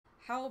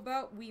how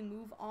about we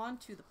move on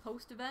to the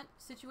post-event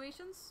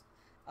situations?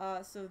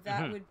 So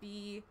that would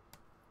be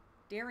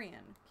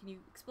Darian. Can you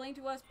explain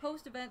to us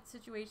post-event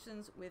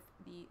situations with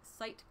the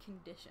site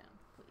condition,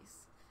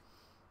 please?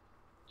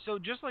 So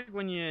just like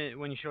when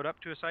you showed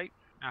up to a site,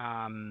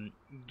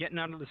 getting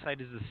out of the site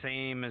is the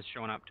same as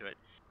showing up to it.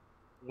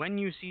 When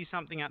you see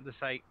something at the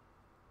site,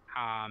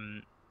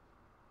 on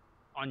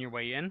your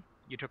way in,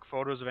 you took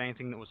photos of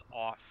anything that was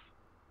off.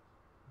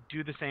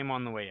 Do the same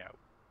on the way out.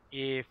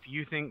 If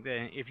you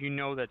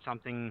know that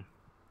something,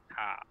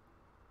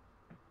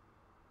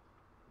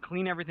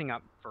 clean everything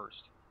up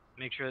first.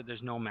 Make sure that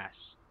there's no mess.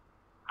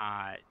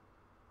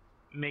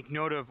 Make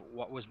note of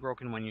what was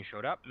broken when you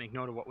showed up. Make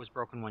note of what was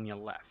broken when you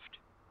left.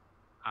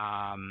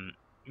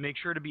 Make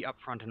sure to be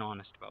upfront and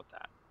honest about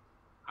that.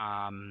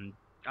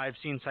 I've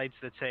seen sites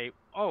that say,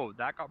 "Oh,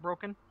 that got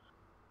broken.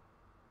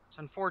 It's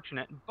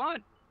unfortunate,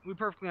 but we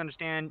perfectly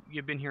understand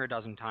you've been here a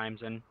dozen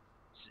times, and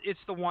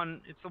it's the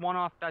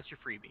one-off. That's your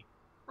freebie.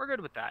 We're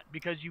good with that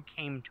because you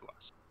came to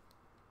us."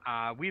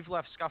 We've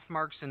left scuff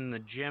marks in the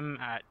gym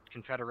at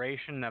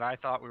Confederation that I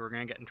thought we were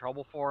going to get in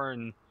trouble for,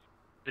 and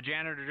the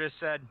janitor just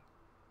said,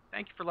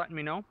 "Thank you for letting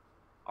me know.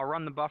 I'll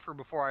run the buffer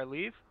before I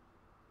leave.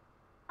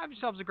 Have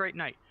yourselves a great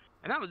night."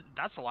 And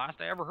that's the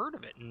last I ever heard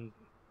of it. And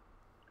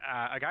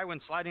a guy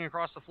went sliding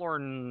across the floor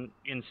in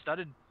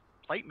studded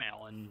plate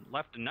mail and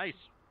left a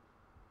nice.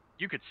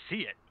 You could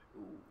see it.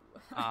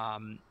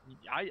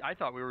 I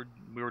thought we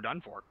were done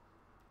for,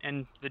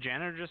 and the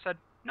janitor just said,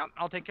 "No,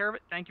 I'll take care of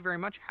it. Thank you very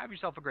much. Have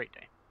yourself a great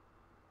day."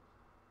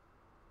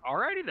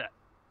 Alrighty then.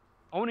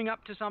 Owning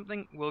up to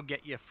something will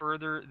get you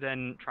further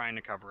than trying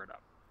to cover it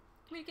up.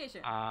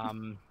 Communication.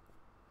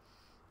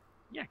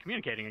 Yeah,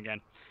 communicating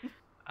again.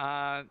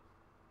 And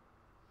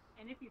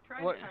if you try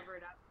to cover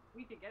it up,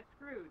 we could get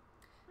screwed.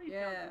 Please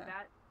don't do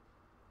that.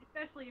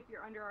 Especially if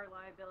you're under our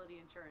liability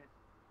insurance.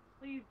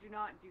 Please do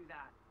not do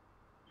that.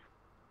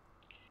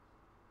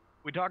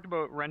 We talked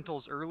about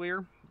rentals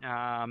earlier.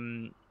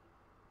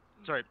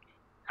 Sorry,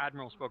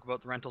 Admiral spoke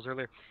about the rentals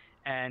earlier.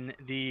 And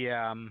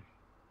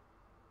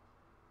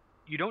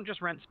you don't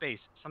just rent space.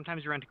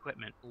 Sometimes you rent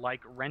equipment,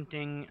 like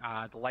renting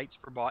the lights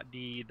for Bot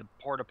D, the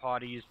porta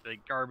potties, the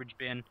garbage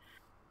bin.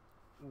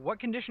 What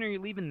condition are you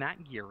leaving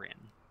that gear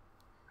in?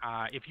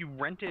 If you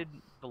rented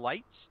the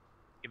lights,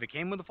 if it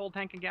came with a full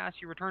tank of gas,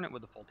 you return it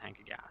with a full tank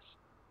of gas.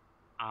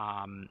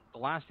 The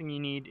last thing you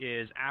need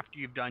is, after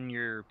you've done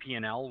your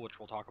P&L, which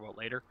we'll talk about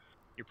later,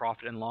 your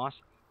profit and loss,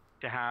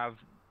 to have,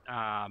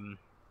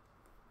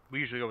 we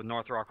usually go with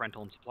North Rock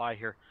Rental and Supply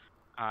here,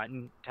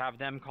 and to have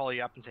them call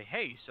you up and say,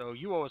 "Hey, so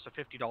you owe us a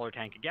 $50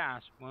 tank of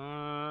gas.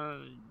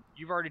 Well,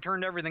 you've already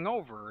turned everything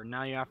over, and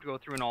now you have to go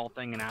through an all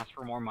thing and ask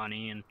for more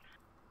money," and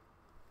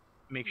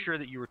make sure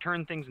that you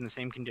return things in the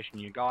same condition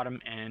you got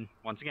them. And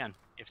once again,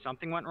 if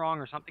something went wrong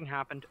or something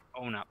happened,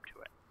 own up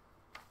to it.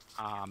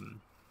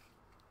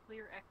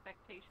 Clear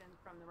expectations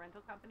from the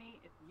rental company.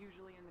 It's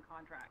usually in the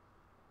contract.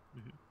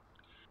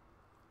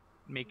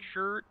 Make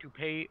sure to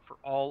pay for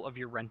all of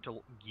your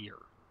rental gear.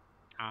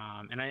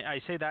 And I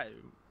say that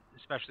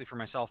especially for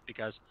myself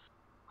because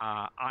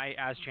I,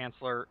 as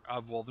Chancellor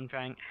of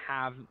Wolvenfang,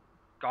 have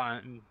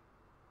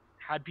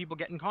had people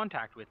get in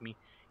contact with me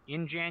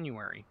in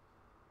January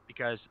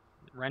because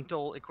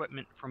rental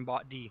equipment from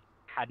Bot D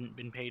hadn't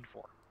been paid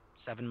for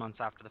 7 months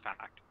after the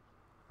fact,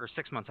 or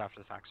 6 months after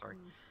the fact, sorry.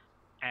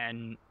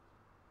 And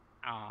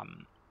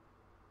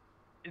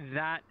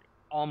that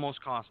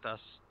almost cost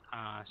us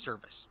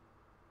service.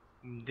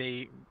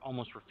 They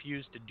almost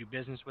refused to do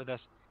business with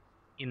us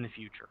in the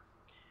future.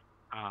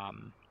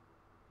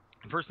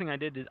 The first thing I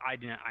did is I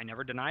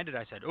never denied it.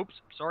 I said,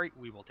 "Oops, sorry,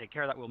 we will take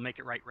care of that. We'll make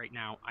it right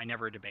now." I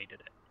never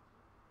debated it.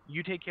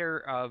 You take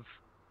care of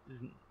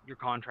your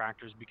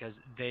contractors because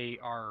they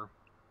are,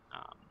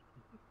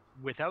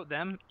 without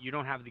them, you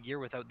don't have the gear.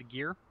 Without the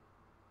gear,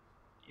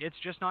 it's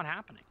just not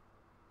happening.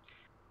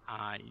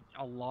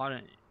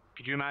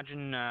 Could you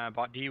imagine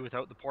Bot D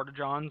without the porta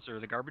johns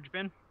or the garbage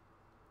bin?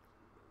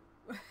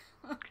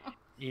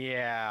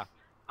 Yeah.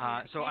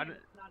 So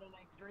it's not a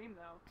nice dream,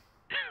 though.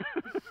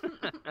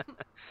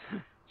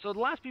 So the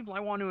last people I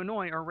want to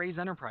annoy are Ray's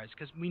Enterprise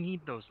because we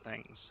need those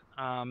things.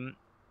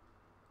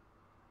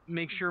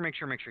 Make sure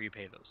you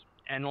pay those.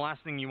 And the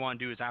last thing you want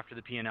to do is, after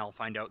the P&L,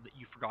 find out that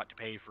you forgot to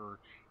pay for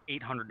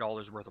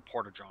 $800 worth of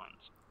porta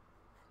johns.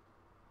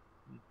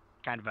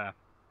 Kind of a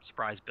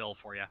surprise bill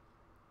for you.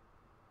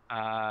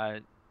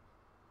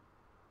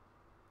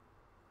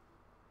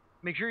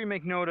 Make sure you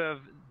make note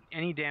of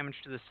any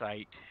damage to the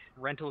site,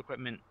 rental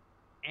equipment,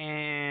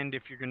 and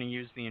if you're going to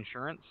use the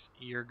insurance,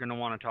 you're going to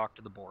want to talk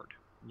to the board.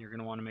 You're going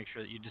to want to make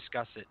sure that you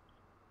discuss it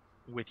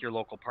with your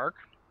local park,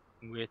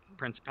 with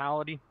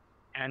Principality,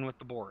 and with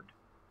the board.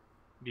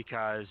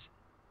 Because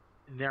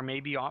there may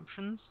be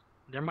options,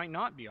 there might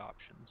not be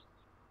options.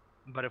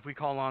 But if we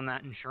call on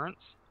that insurance,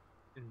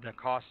 the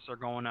costs are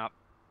going up,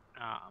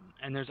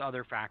 and there's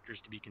other factors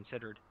to be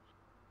considered.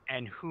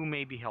 And who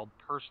may be held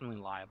personally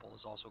liable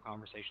is also a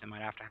conversation that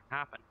might have to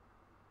happen.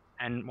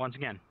 And once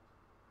again,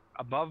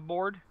 above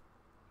board,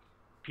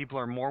 people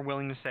are more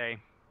willing to say,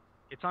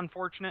 "It's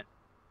unfortunate,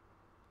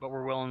 but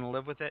we're willing to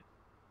live with it.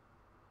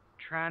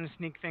 Trying to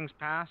sneak things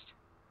past,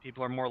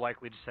 people are more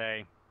likely to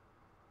say,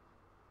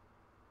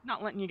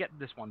 not letting you get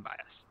this one by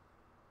us.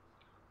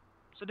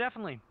 So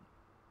definitely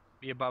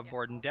be above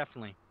board and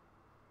definitely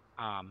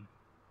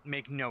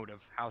make note of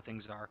how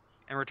things are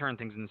and return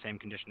things in the same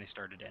condition they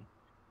started in.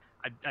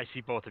 I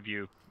see both of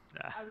you.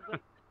 I was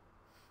like,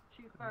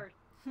 she's first.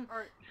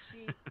 Or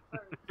she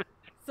first.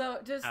 So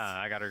just...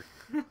 I got her.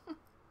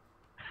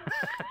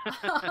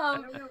 I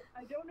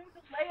don't know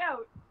the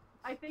layout.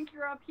 I think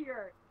you're up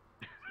here.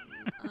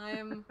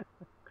 I'm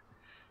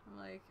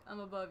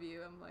above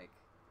you.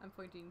 I'm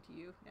pointing to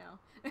you now.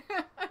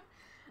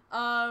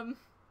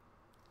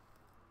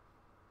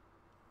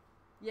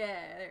 Yeah,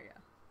 there you go.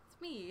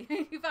 It's me.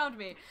 You found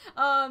me.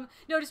 No,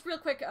 just real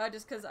quick,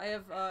 just because I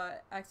have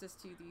access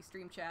to the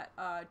stream chat.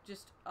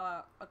 Just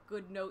a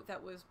good note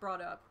that was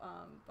brought up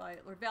by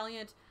Lord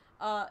Valiant.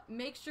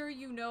 Make sure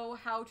you know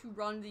how to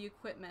run the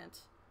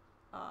equipment,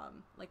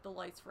 like the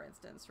lights, for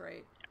instance,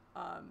 right?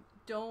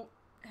 Don't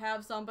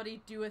have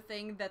somebody do a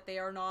thing that they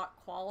are not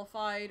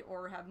qualified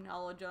or have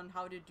knowledge on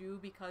how to do,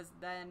 because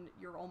then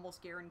you're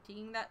almost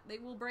guaranteeing that they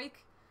will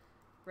break,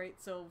 right?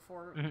 So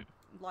for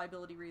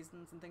liability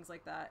reasons and things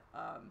like that,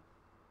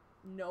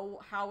 know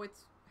how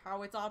it's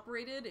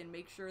operated and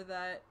make sure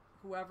that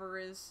whoever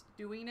is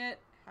doing it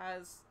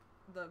has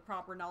the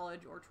proper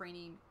knowledge or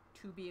training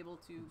to be able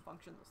to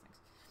function those things.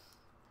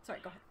 Sorry,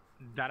 go ahead.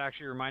 That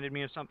actually reminded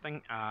me of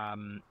something,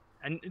 and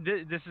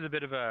this is a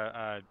bit of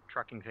a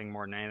trucking thing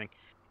more than anything.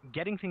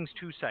 Getting things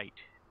to site.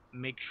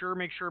 Make sure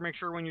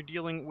when you're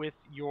dealing with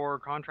your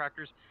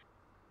contractors,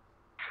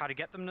 how to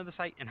get them to the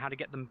site and how to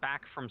get them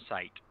back from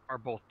site are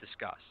both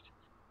discussed.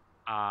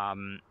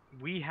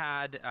 We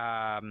had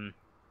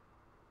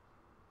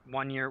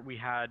one year we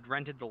had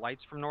rented the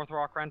lights from North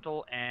Rock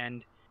Rental,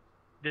 and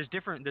there's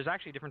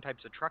actually different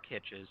types of truck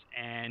hitches,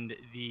 and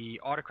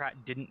the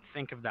Autocrat didn't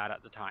think of that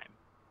at the time.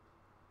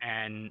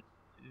 And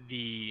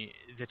the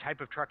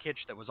type of truck hitch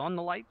that was on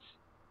the lights,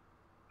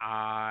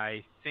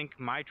 I think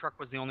my truck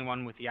was the only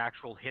one with the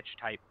actual hitch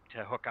type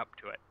to hook up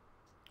to it.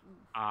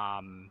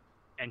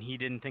 And he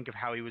didn't think of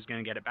how he was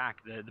going to get it back.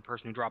 The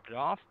person who dropped it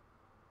off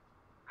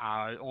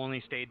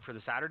only stayed for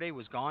the Saturday,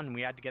 was gone, and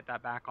we had to get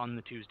that back on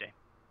the Tuesday.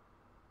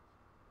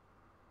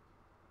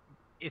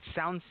 It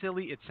sounds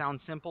silly, it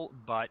sounds simple,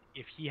 but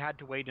if he had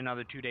to wait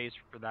another 2 days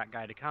for that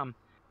guy to come,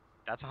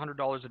 that's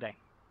 $100 a day.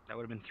 That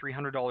would have been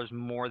 $300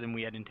 more than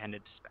we had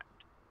intended to spend.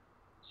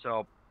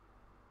 So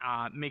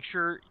make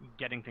sure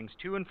getting things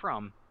to and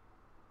from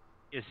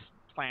is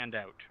planned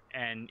out.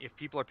 And if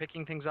people are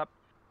picking things up,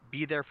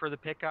 be there for the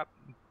pickup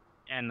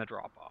and the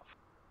drop-off.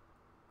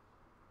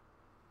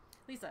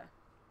 Lisa.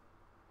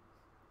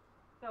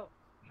 So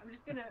I'm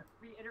just going to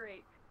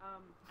reiterate.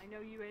 I know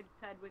you had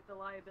said with the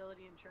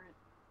liability insurance,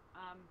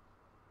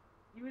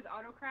 you as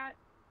Autocrat,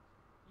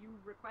 you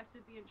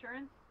requested the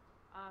insurance,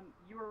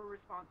 you are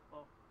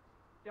responsible.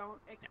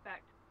 Don't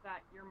expect that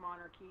your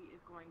monarchy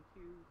is going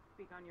to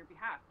speak on your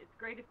behalf. It's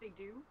great if they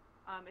do.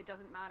 It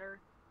doesn't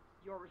matter.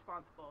 You're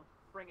responsible.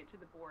 Bring it to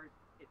the board.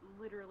 It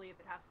literally, if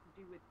it has to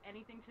do with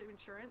anything to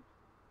insurance,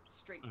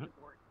 straight to the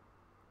board.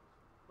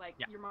 Like,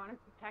 your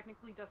monarchy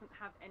technically doesn't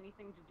have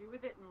anything to do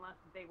with it unless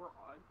they were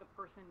the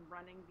person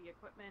running the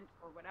equipment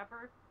or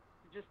whatever.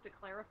 So just to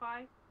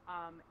clarify,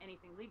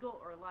 anything legal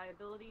or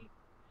liability,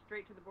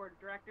 straight to the board of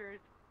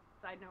directors.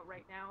 Side note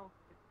right now,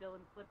 it's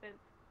Dylan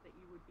Flippants that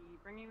you would be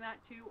bringing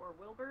that to, or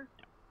Wilbur.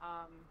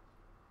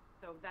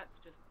 So that's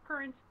just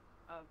current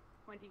of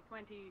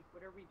 2020,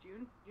 what are we,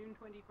 June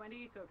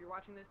 2020. So if you're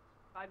watching this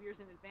 5 years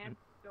in advance,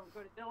 don't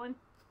go to Dylan.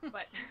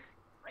 But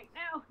right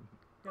now,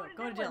 go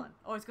to Dylan.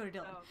 Always go to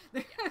Dylan.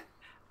 So,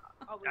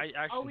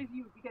 always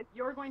you, because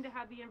you're going to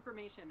have the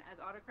information.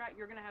 As Autocrat,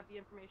 you're going to have the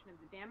information of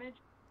the damage.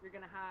 You're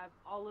going to have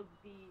all of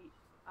the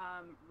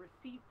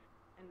receipts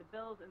and the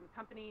bills and the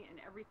company and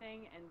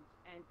everything,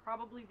 and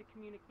probably the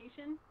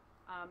communication.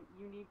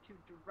 You need to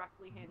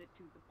directly hand it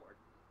to the board.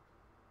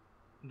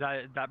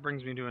 That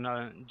brings me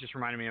to just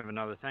reminded me of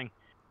another thing.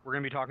 We're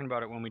going to be talking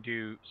about it when we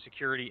do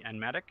security and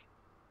medic.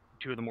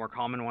 Two of the more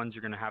common ones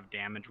you're going to have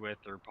damage with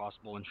or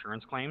possible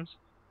insurance claims.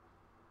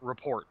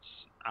 Reports.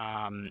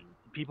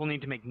 People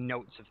need to make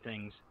notes of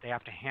things. They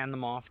have to hand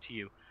them off to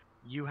you.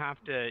 You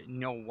have to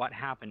know what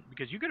happened,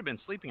 because you could have been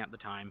sleeping at the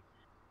time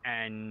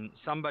and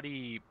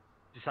somebody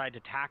decided to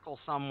tackle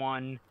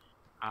someone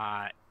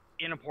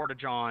in a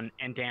porta-john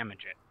and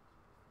damage it.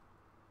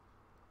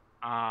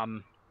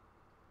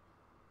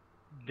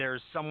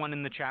 There's someone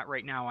in the chat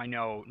right now I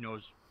know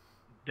knows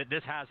that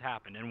this has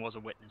happened and was a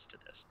witness to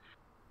this.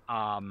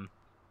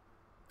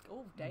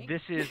 Oh, dang.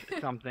 This is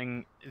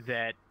something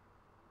that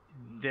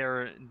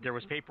there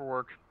was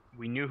paperwork.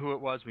 We knew who it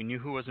was. We knew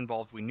who was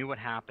involved. We knew what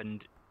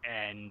happened.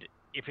 And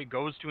if it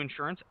goes to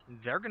insurance,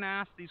 they're going to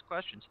ask these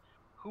questions.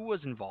 Who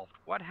was involved?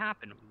 What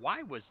happened?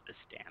 Why was this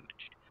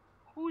damaged?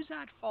 Who's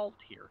at fault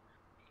here?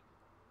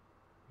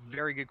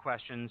 Very good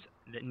questions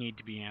that need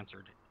to be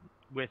answered.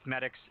 With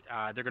medics,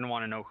 they're going to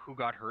want to know who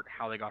got hurt,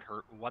 how they got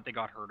hurt, what they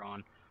got hurt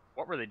on,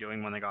 what were they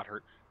doing when they got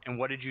hurt, and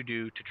what did you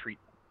do to treat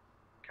them.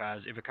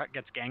 Because if a cut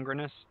gets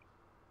gangrenous,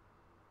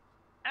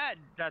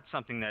 that's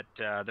something that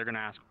they're going to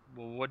ask,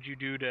 well, what'd you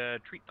do to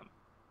treat them?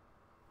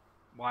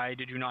 Why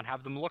did you not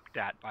have them looked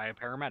at by a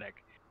paramedic?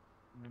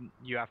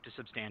 You have to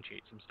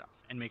substantiate some stuff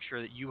and make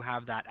sure that you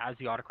have that as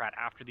the Autocrat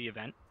after the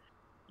event.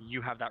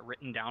 You have that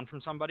written down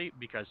from somebody,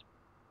 because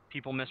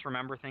people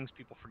misremember things,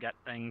 people forget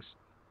things.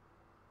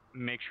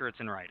 Make sure it's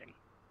in writing.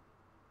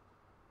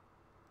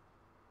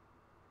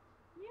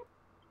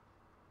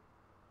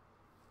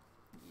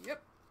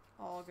 Yep.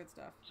 All good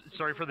stuff.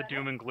 Sorry for the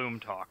doom and gloom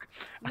talk.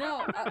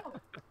 No,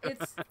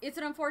 it's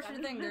an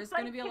unfortunate thing. There's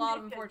going to be a lot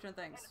of unfortunate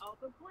things. And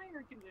also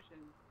player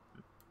conditions.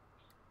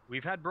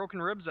 We've had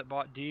broken ribs at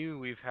Bot D.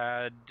 We've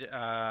had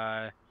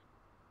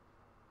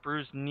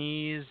bruised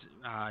knees,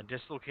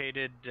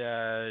 dislocated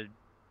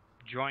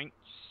joints,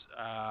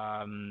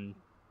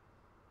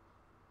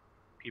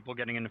 people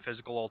getting into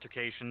physical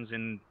altercations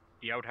in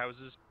the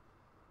outhouses.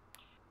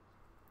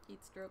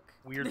 Heat stroke.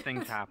 Weird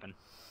things happen.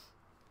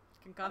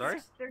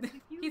 Concussed. Sorry?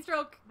 Heat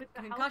stroke.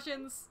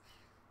 Concussions.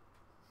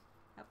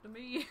 Happened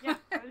to me. Yeah,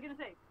 I was gonna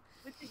say,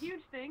 with the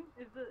huge thing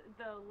is the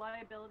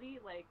liability.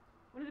 Like,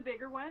 one of the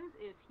bigger ones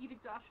is heat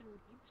exhaustion and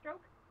heat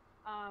stroke.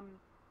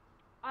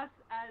 Us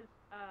as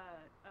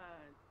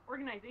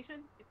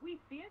organization, if we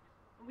see it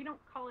and we don't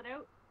call it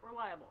out, we're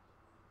liable.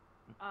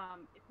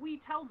 If we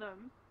tell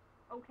them,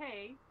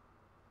 okay,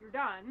 you're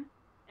done,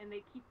 and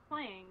they keep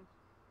playing,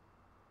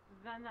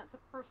 then that's a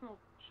personal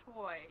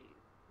choice.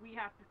 We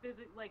have to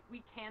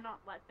we cannot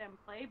let them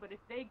play, but if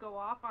they go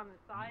off on the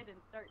side and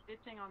start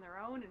ditching on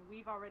their own, and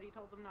we've already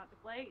told them not to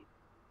play,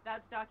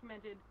 that's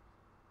documented.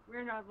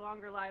 We're no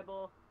longer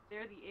liable.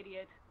 They're the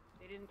idiot.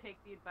 They didn't take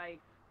the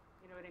advice.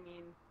 You know what I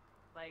mean?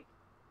 Like,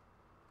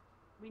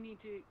 we need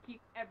to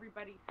keep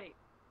everybody safe.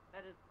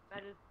 That is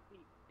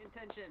the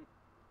intention.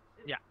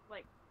 It's yeah.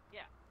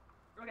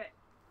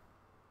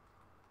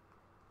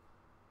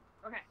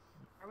 Okay.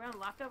 Are we on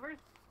leftovers?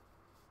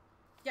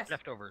 Yes.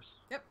 Leftovers.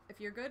 Yep. If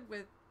you're good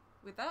with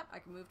that, I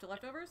can move to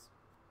leftovers.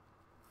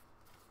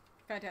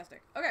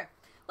 Fantastic. Okay.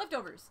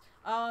 Leftovers.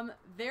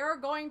 There are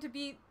going to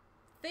be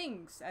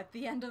things at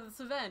the end of this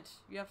event.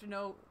 You have to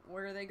know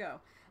where they go.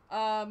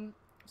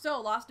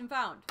 So, lost and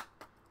found.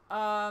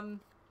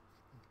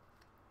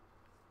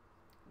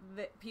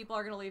 People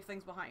are going to leave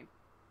things behind.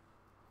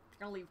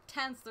 They're going to leave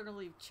tents, they're going to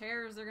leave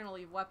chairs, they're going to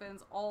leave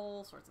weapons,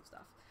 all sorts of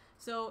stuff.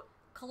 So,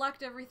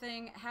 collect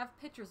everything, have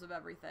pictures of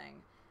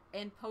everything,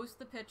 and post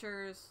the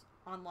pictures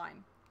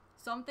online.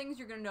 Some things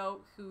you're going to know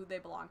who they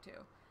belong to.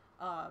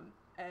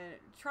 And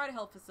try to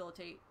help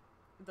facilitate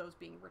those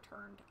being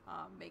returned.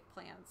 Make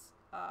plans.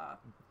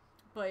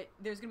 But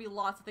there's going to be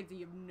lots of things that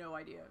you have no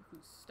idea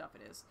whose stuff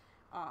it is.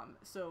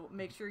 So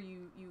make sure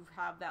you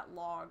have that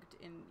logged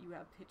and you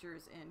have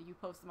pictures and you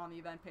post them on the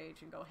event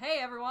page and go, hey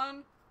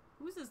everyone,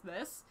 whose is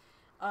this?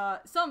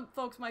 Some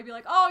folks might be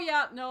like, oh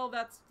yeah, no,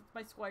 that's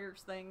my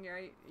squire's thing,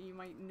 right? You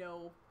might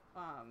know,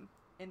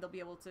 and they'll be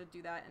able to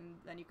do that, and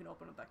then you can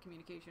open up that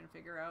communication and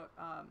figure out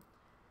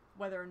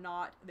whether or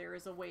not there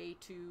is a way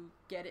to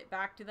get it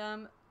back to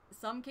them.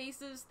 Some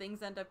cases,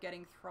 things end up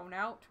getting thrown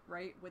out,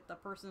 right, with the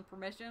person's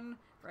permission,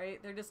 right?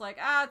 They're just like,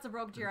 it's a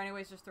broken chair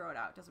anyways, just throw it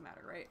out, doesn't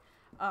matter, right?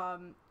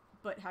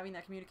 But having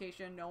that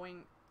communication,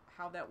 knowing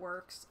how that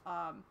works,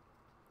 but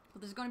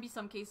there's going to be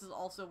some cases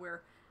also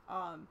where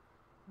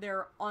there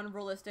are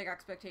unrealistic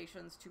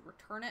expectations to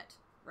return it,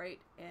 right?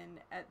 And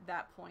at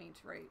that point,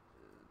 right,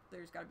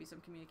 there's got to be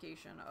some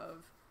communication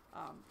of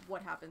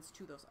what happens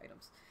to those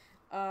items.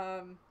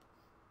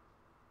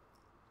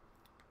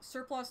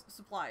 Surplus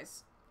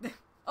supplies.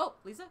 Oh,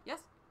 Lisa,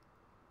 yes?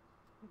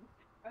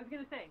 I was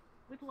going to say,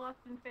 with Lost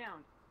and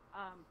Found,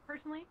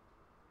 personally,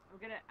 I'm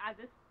going to add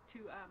this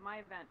to my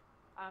event.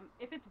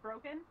 If it's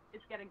broken,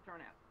 it's getting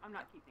thrown out. I'm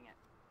not keeping it.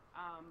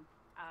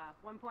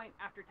 One point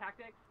after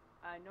Tactics,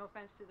 no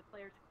offense to the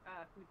players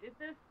who did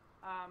this,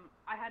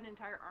 I had an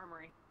entire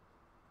armory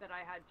that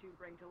I had to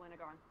bring to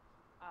Linagon.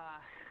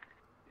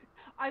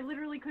 I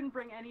literally couldn't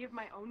bring any of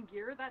my own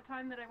gear that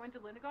time that I went to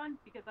Linagon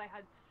because I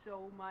had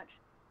so much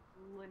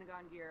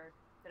Linagon gear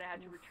that I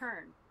had to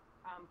return.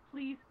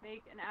 Please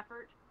make an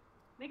effort.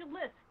 Make a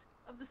list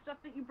of the stuff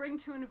that you bring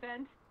to an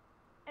event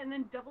and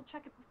then double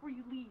check it before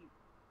you leave.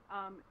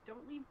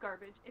 Don't leave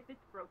garbage. If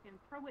it's broken,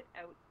 throw it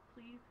out,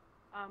 please.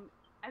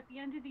 At the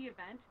end of the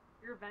event,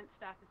 your event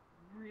staff is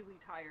really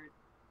tired.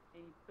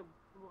 And the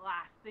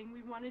last thing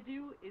we want to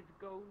do is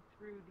go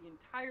through the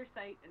entire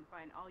site and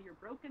find all your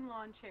broken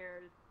lawn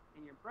chairs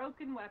and your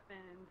broken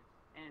weapons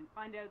and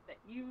find out that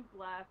you've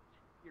left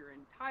your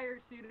entire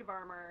suit of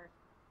armor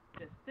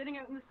just sitting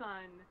out in the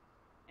sun,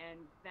 and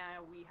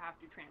now we have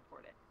to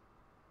transport it.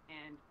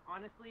 And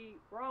honestly,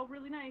 we're all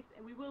really nice,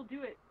 and we will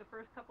do it the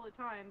first couple of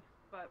times,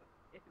 but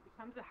if it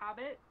becomes a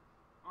habit,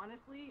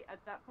 honestly,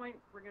 at that point,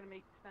 we're going to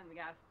make you spend the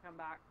gas to come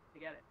back to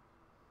get it.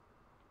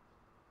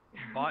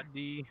 Bot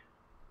D.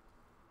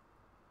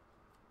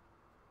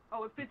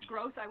 Oh, if it's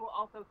gross, I will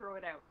also throw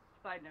it out.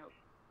 Side note.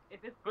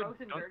 If it's gross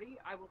and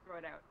dirty, I will throw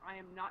it out. I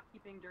am not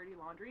keeping dirty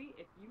laundry.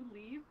 If you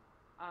leave,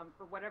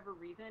 for whatever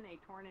reason, a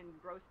torn and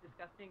gross,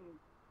 disgusting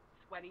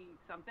sweaty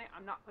something,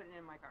 I'm not putting it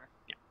in my car.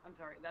 Yeah. I'm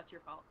sorry, that's your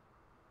fault.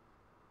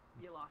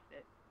 You lost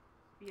it.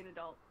 Be an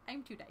adult.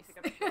 I'm too nice. Pick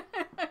up your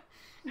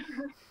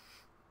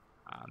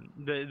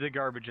shit. The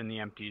garbage and the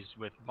empties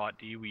with Bot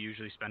D, we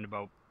usually spend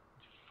about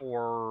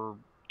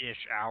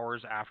 4-ish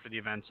hours after the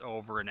event's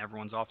over and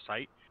everyone's off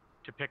site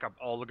to pick up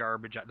all the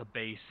garbage at the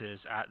bases,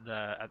 at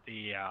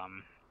the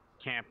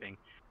camping,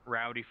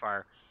 Rowdy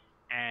Fire.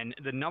 And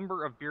the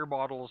number of beer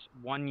bottles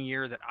one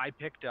year that I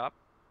picked up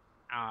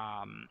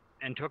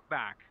and took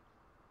back,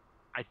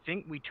 I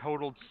think we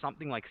totaled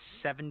something like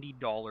 $70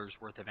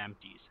 worth of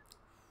empties.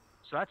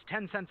 So that's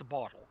 10 cents a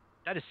bottle.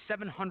 That is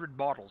 700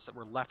 bottles that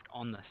were left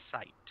on the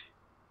site.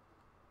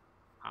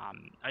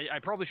 I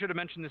probably should have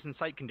mentioned this in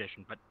site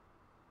condition, but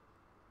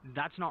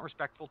that's not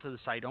respectful to the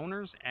site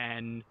owners.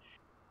 And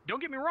don't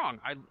get me wrong,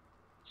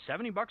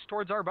 $70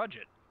 towards our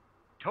budget.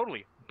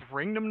 Totally.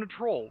 Bring them to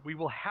Troll. We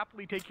will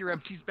happily take your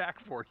empties back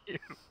for you.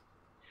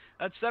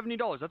 That's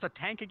 $70. That's a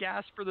tank of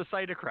gas for the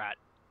Autocrat.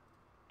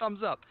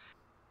 Thumbs up.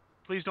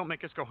 Please don't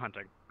make us go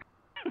hunting.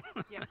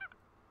 Yeah.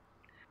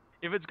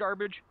 If it's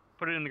garbage,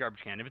 put it in the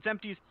garbage can. If it's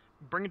empties,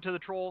 bring it to the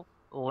Troll.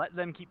 Let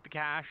them keep the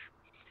cash.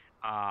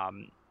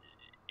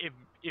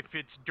 If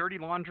it's dirty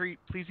laundry,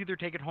 please either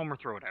take it home or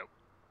throw it out.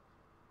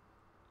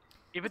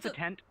 If it's a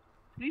tent,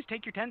 please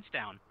take your tents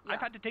down. Yeah.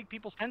 I've had to take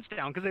people's tents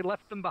down because they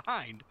left them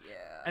behind. Yeah.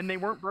 And they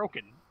weren't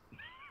broken.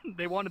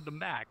 They wanted them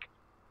back.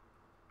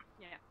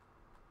 Yeah.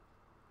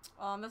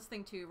 That's the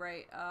thing too,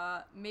 right?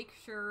 Make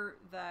sure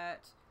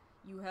that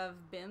you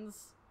have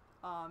bins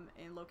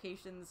in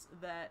locations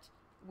that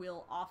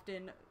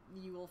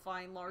you will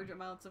find large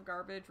amounts of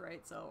garbage,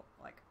 right? So,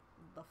 like,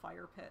 the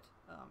fire pit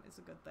is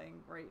a good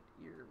thing, right?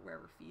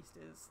 Wherever feast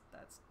is,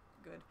 that's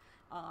good.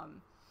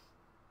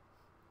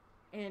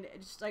 And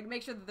just, like,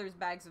 make sure that there's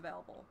bags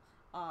available.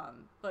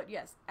 But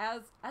yes,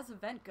 as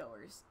event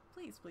goers,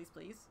 please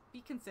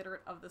be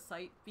considerate of the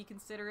site. Be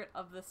considerate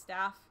of the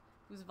staff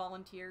who's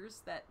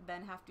volunteers that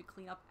then have to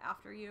clean up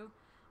after you.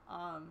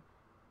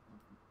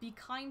 Be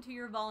kind to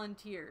your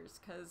volunteers,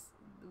 because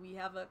we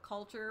have a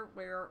culture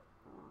where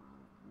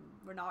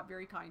we're not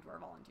very kind to our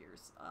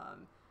volunteers.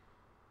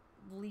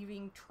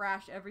 Leaving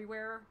trash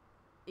everywhere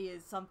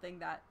is something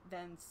that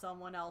then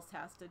someone else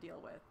has to deal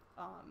with.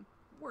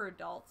 We're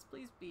adults.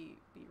 Please be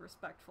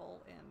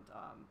respectful and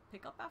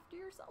pick up after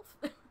yourself.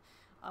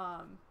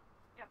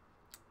 Yep.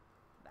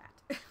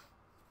 That.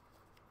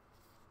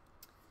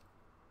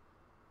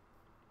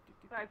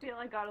 So I feel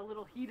I got a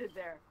little heated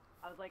there.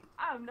 I was like,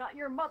 I'm not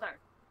your mother.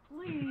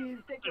 Please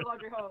take your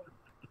laundry home.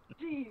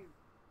 Jeez.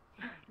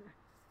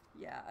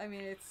 Yeah, I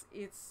mean,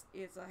 it's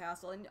a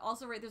hassle. And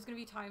also, right, there's going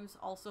to be times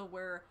also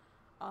where,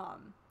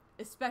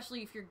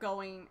 especially if you're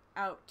going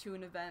out to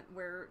an event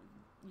where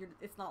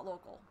it's not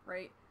local,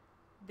 right?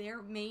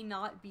 There may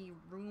not be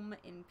room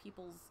in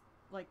people's,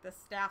 like, the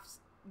staff's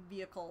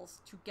vehicles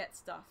to get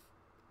stuff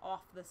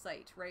off the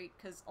site, right?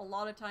 Because a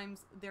lot of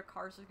times their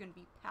cars are going to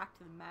be packed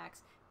to the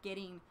max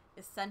getting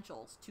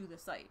essentials to the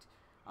site.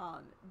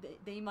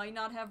 They might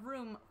not have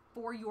room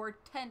for your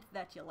tent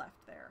that you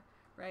left there,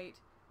 right?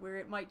 Where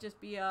it might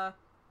just be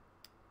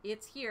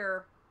it's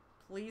here,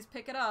 please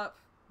pick it up,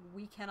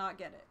 we cannot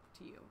get it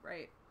to you,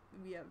 right?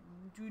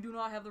 We do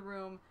not have the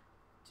room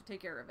to take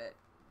care of it.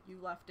 You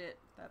left it,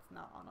 that's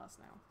not on us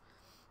now,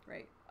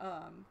 right?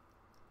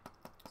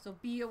 So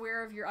be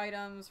aware of your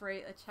items,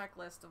 right? A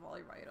checklist of all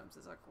your items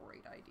is a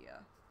great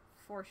idea,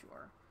 for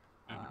sure.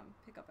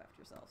 Pick up after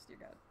yourselves, dear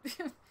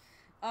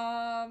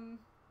God.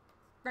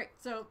 Right,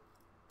 so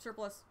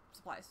surplus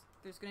supplies.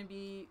 There's going to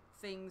be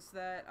things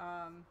that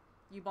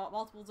you bought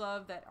multiples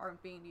of that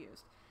aren't being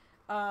used.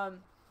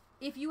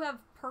 If you have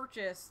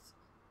purchased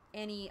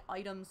any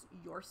items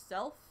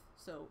yourself,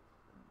 so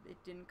it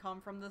didn't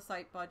come from the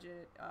site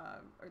budget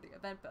or the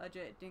event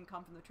budget, it didn't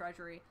come from the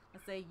treasury,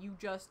 let's say you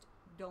just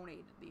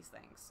donated these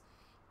things.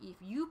 If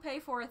you pay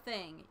for a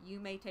thing, you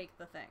may take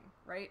the thing,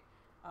 right?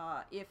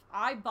 If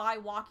I buy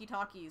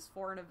walkie-talkies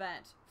for an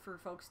event for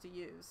folks to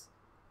use,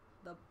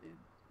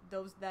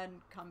 those then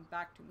come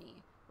back to me,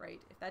 right?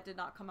 If that did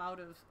not come out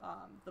of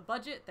the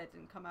budget, that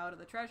didn't come out of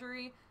the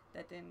treasury,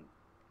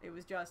 it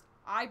was just,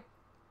 I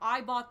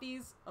bought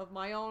these of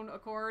my own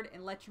accord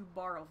and let you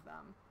borrow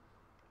them.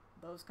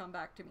 Those come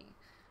back to me.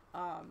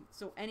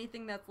 So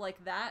anything that's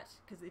like that,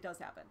 because it does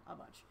happen a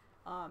bunch,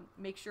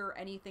 make sure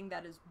anything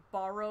that is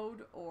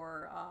borrowed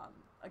or,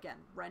 again,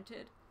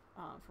 rented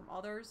from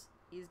others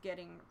is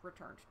getting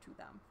returned to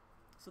them.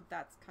 So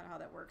that's kind of how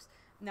that works.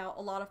 Now,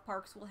 a lot of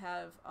parks will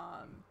have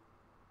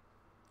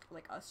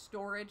like a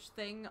storage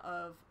thing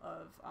of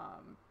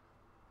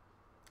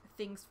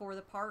things for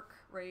the park,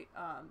 right?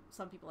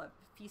 Some people have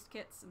feast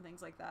kits and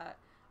things like that,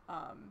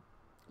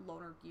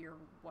 loaner gear,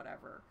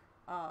 whatever.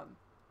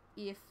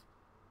 If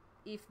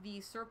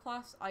the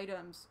surplus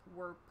items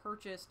were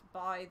purchased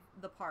by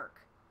the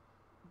park,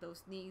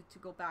 those need to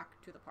go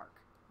back to the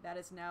park. That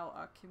is now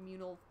a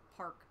communal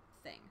park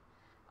thing.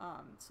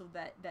 So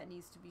that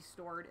needs to be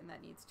stored and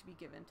that needs to be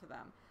given to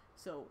them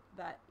so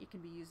that it can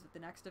be used at the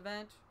next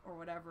event or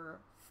whatever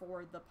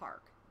for the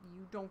park.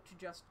 You don't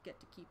just get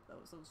to keep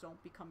those. Those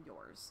don't become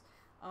yours.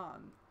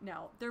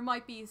 Now, there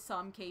might be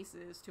some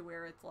cases to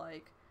where it's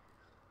like,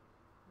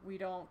 we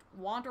don't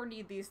want or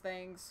need these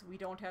things, we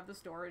don't have the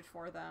storage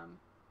for them,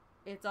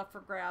 it's up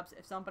for grabs.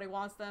 If somebody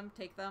wants them,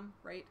 take them,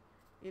 right?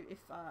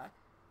 If the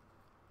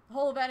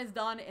whole event is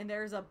done and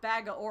there's a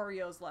bag of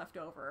Oreos left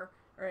over,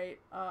 right?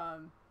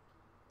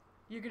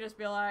 You could just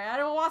be like, I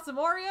don't want some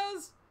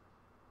Oreos.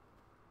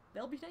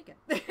 They'll be taken.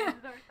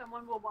 Chances are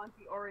someone will want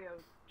the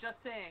Oreos.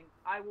 Just saying,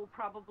 I will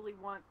probably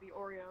want the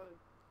Oreos.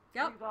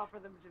 Yep. Please offer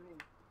them to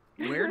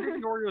me. Where did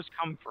the Oreos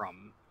come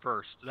from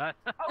first? That's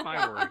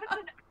my worry.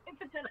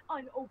 If it's an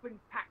unopened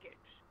package,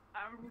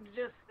 I'm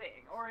just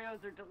saying,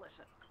 Oreos are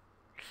delicious.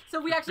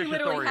 So we actually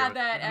literally had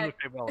that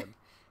at well.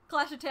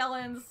 Clash of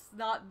Talons,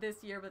 not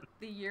this year, but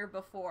the year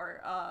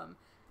before.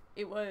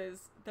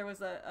 There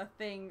was a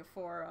thing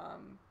for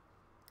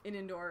an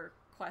indoor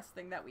quest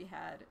thing that we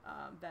had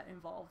that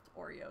involved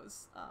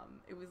Oreos.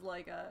 It was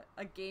like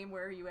a game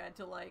where you had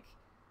to like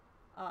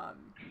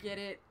get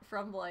it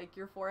from like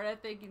your forehead, I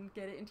think, and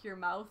get it into your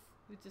mouth.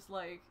 It was just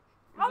like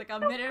it was like a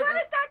minute. Good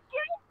at that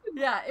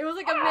game! Yeah, it was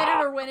like a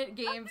minute or win it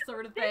game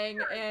sort of thing,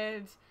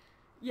 and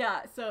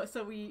yeah,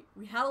 so we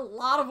had a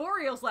lot of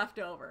Oreos left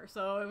over,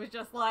 so it was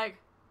just like,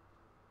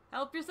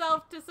 help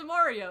yourself to some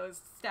Oreos.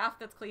 Staff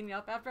that's cleaning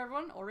up after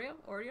everyone.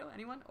 Oreo,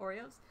 anyone?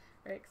 Oreos?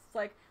 Right? 'Cause it's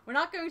like, we're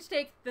not going to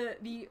take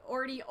the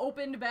already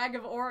opened bag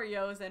of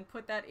Oreos and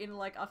put that in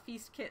like a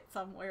feast kit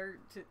somewhere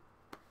to...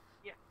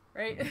 Yeah.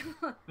 Right?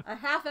 A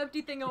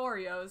half-empty thing of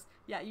Oreos.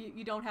 Yeah,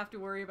 you don't have to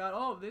worry about,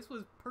 oh, this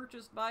was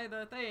purchased by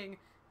the thing.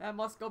 That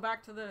must go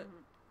back to the...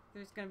 Mm-hmm.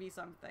 There's going to be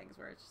some things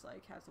where it's just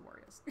like, have some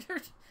Oreos.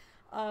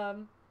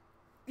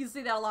 You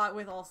see that a lot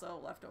with also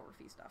leftover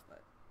feast stuff,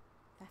 but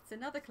that's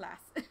another class.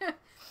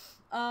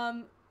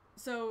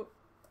 So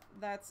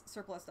that's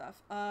surplus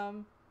stuff.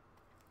 Oh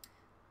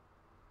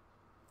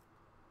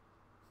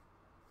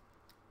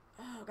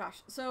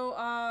gosh.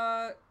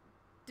 So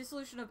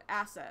dissolution of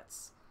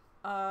assets.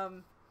 I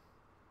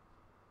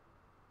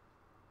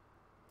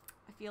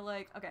feel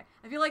like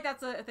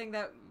that's a thing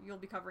that you'll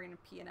be covering in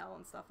P&L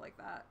and stuff like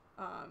that.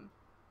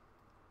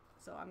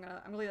 So I'm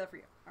gonna leave that for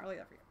you. I'll leave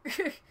that for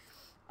you.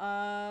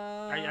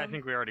 I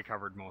think we already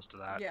covered most of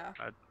that. Yeah.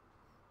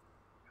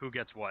 Who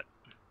gets what?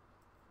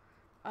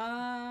 Make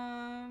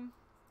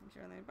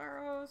sure everything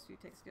borrows. Who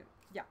takes good?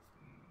 Yeah.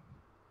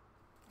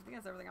 I think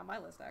that's everything on my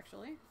list,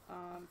 actually.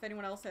 If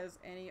anyone else has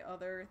any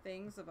other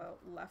things about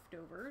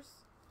leftovers,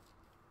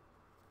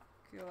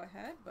 go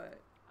ahead.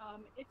 But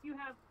if you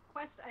have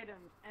quest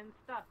items and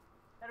stuff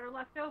that are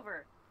left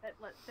over, that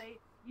let's say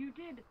you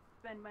did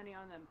spend money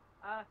on them,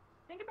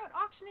 think about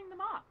auctioning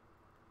them off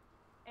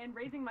and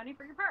raising money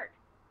for your park.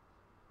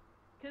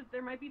 Because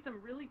there might be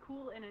some really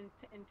cool and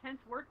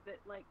intense work that,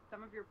 like,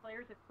 some of your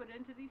players have put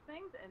into these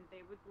things, and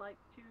they would like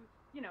to,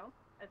 you know,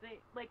 as they,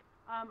 like,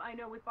 I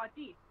know with Bot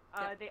D,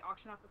 they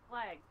auction off the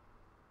flag,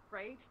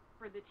 right,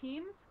 for the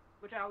teams,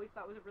 which I always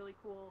thought was a really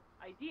cool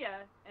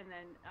idea, and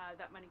then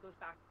that money goes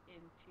back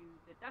into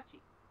the duchy,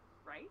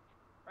 right?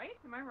 Right?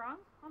 Am I wrong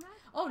on that?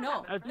 oh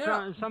no,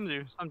 No. Some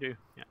do.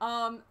 Yeah.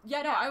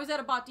 I was at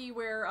a Bot D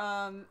where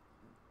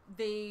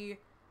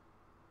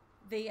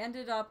they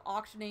ended up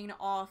auctioning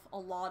off a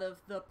lot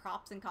of the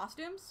props and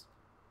costumes.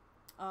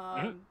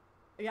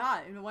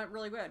 Yeah, and it went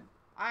really good.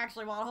 I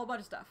actually bought a whole bunch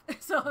of stuff.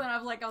 So then I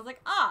was like,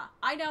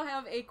 I now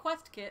have a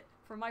quest kit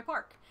for my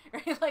park,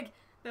 right? Like,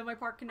 that my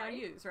park can now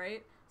use,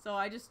 right? So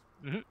I just,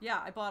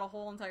 I bought a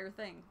whole entire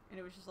thing. And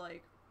it was just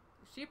like,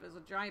 cheap as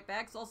a giant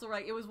bag. It's also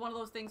like, it was one of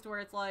those things to where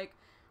it's like,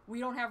 we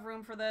don't have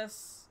room for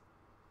this,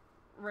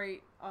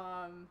 right?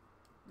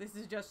 This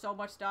is just so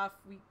much stuff.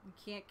 We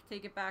can't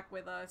take it back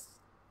with us.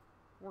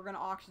 We're going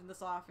to auction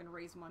this off and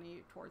raise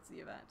money towards the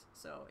event.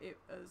 So it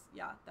was,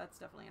 that's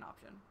definitely an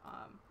option.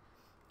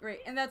 Right.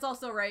 And that's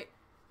also, right,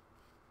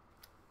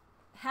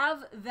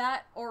 have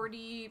that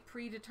already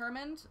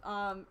predetermined,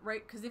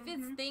 right? Because if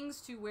it's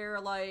things to where,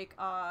 like,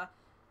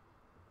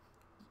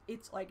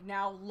 it's, like,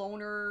 now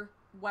loner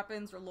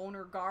weapons or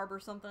loner garb or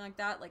something like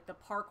that, like, the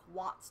park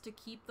wants to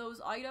keep those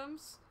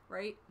items,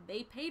 right?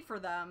 They paid for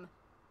them.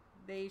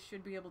 They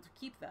should be able to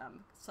keep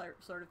them, sort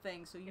of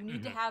thing. So you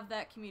need to have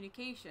that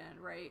communication,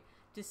 right?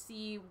 To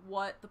see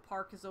what the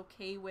park is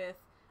okay with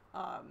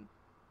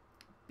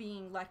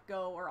being let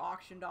go or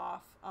auctioned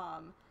off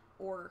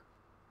or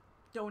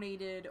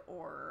donated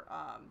or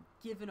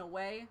given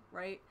away,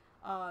 right?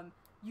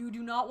 You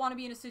do not want to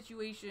be in a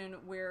situation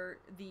where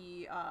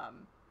the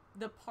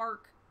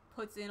park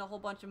puts in a whole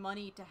bunch of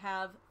money to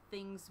have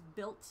things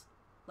built,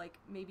 like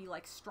maybe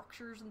like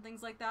structures and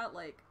things like that,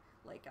 like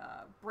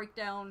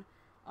breakdown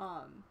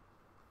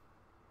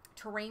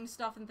terrain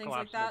stuff and things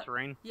like that.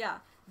 Terrain. Yeah,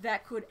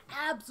 that could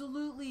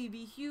absolutely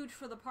be huge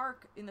for the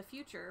park in the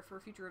future, for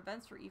future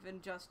events, or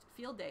even just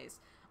field days.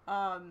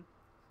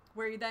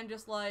 Where you then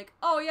just like,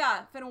 oh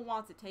yeah, if anyone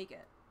wants it, take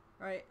it,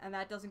 right? And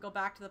that doesn't go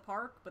back to the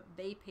park, but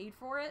they paid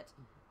for it.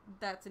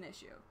 That's an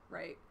issue,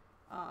 right?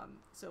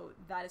 So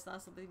that is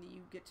not something that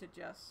you get to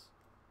just,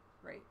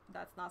 right?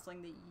 That's not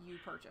something that you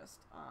purchased.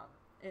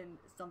 in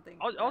something.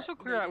 Also that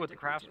clear they that didn't with the agree to.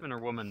 craftsman or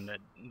woman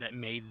that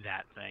made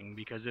that thing,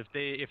 because if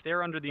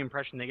they're under the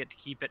impression they get to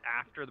keep it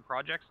after the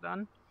project's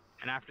done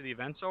and after the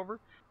event's over,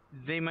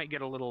 they might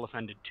get a little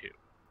offended too.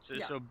 So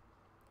Yeah. so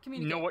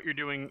Communicate. know what you're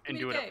doing and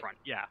do it up Communicate. front.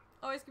 Yeah.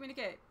 Always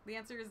communicate. The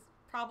answer is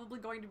probably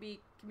going to be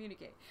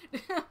communicate.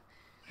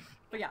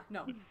 But yeah,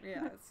 no,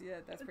 that's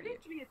pretty It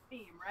seems to be a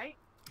theme, right?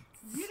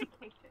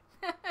 Communication.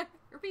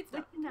 Repeat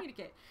stuff.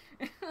 Communicate.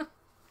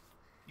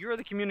 You're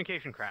the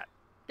communication crat.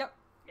 Yep.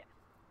 Yeah.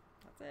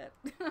 That's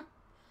it.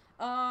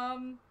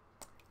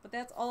 But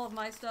that's all of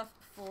my stuff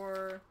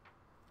for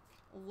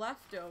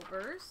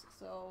leftovers.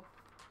 So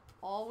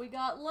all we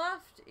got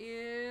left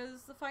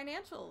is the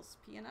financials,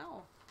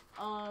 P&L.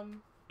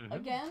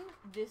 Again,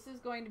 this is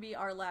going to be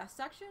our last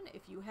section.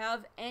 If you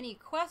have any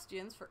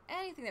questions for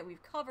anything that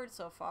we've covered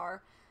so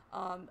far,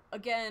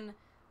 again,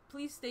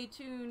 please stay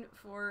tuned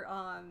for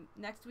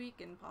next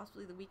week and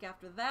possibly the week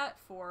after that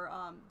for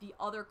the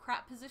other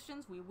crap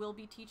positions. We will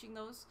be teaching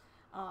those,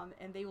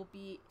 and they will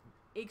be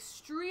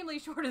extremely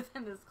shorter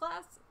than this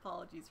class.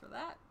 Apologies for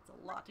that. It's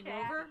a lot to go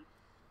over.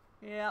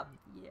 Yep,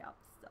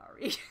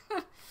 sorry.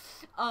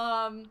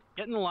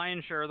 Getting the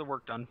lion's share of the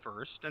work done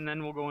first, and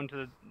then we'll go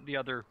into the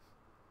other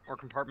or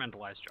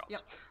compartmentalized jobs.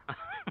 Yep.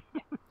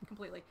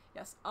 Completely.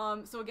 Yes.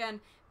 So again,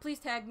 please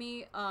tag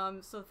me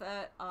so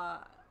that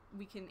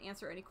we can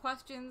answer any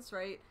questions,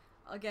 right?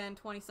 Again,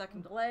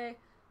 20-second delay,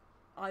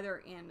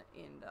 either in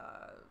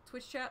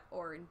Twitch chat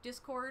or in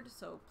Discord.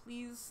 So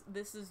please,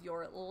 this is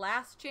your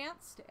last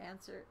chance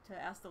to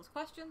ask those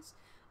questions.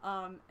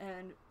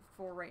 And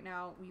for right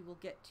now, we will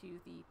get to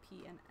the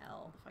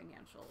P&L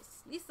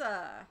financials.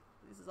 Lisa,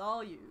 this is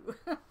all you.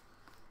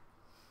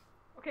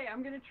 Okay,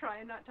 I'm gonna try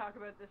and not talk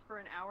about this for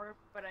an hour,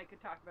 but I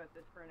could talk about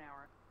this for an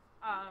hour.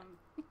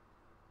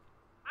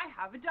 I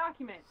have a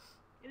document.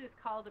 It is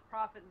called a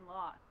profit and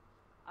loss.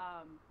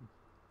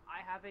 I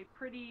have a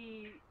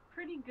pretty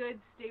good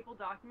staple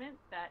document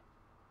that,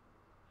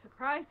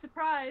 surprise,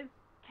 surprise,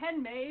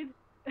 Ken made,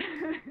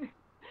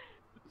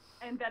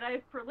 and that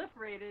I've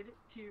proliferated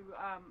to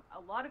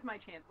a lot of my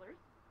chancellors.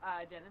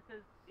 Dennis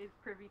is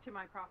privy to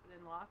my profit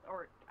and loss,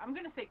 or I'm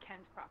gonna say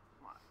Ken's profit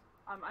and loss.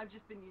 I've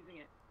just been using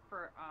it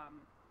for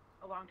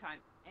a long time,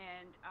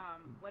 and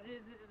what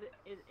it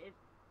is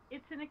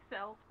it's an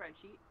Excel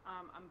spreadsheet.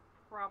 I'm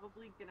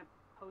probably gonna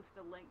post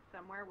a link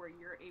somewhere where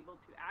you're able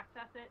to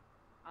access it.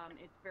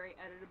 It's very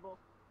editable,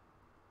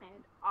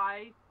 and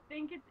I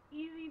think it's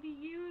easy to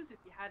use.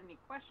 If you had any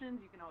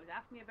questions, you can always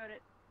ask me about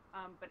it.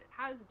 But it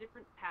has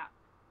different tabs.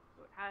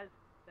 So it has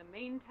the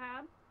main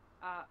tab,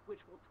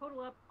 which will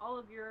total up all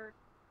of your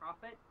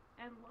profit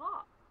and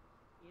loss.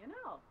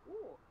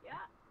 Ooh,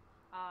 yeah.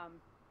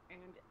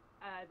 And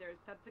there's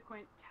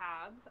subsequent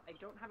tabs. I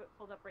don't have it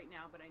pulled up right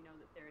now, but I know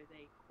that there is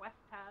a quest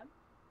tab,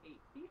 a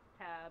feast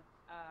tab,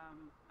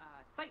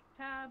 site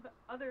tab,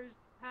 others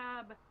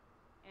tab,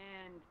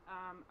 and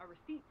a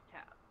receipts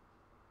tab.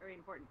 Very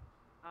important.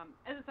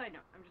 As a side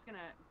note, I'm just going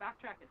to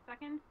backtrack a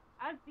second.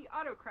 As the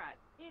Autocrat,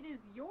 it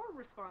is your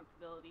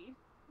responsibility,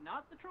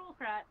 not the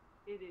Trollcrat,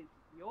 it is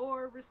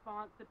your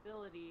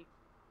responsibility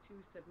to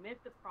submit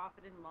the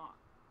profit and loss.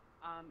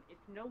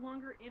 It's no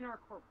longer in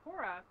our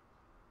corpora.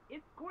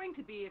 It's going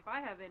to be, if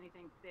I have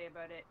anything to say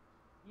about it,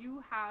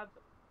 you have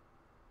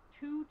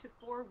 2 to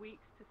 4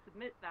 weeks to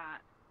submit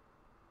that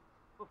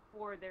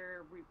before there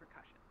are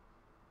repercussions.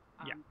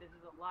 This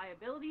is a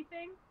liability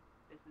thing.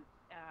 This is,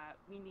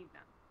 we need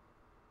them.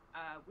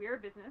 We're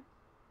a business.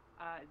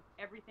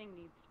 Everything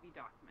needs to be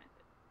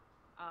documented.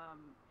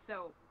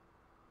 So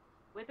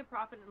with a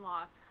profit and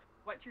loss,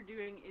 what you're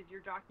doing is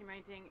you're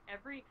documenting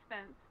every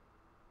expense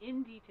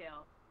in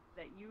detail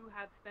that you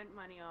have spent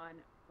money on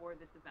for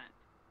this event.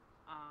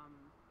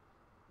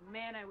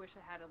 Man, I wish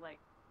I had a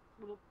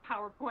little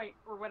PowerPoint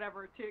or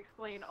whatever to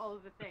explain all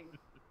of the things.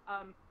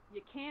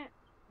 You can't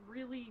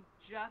really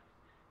just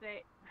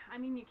say, I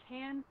mean, you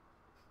can.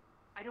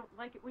 I don't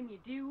like it when you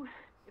do,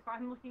 if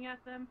I'm looking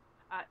at them.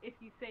 If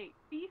you say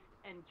feast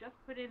and just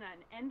put in an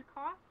end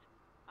cost,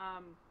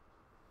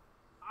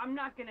 I'm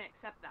not going to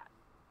accept that.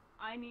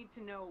 I need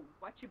to know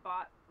what you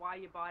bought, why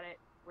you bought it,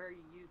 where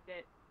you used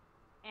it,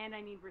 and I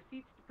need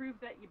receipts to prove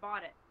that you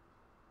bought it.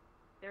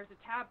 There's a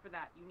tab for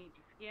that. You need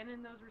to scan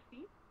in those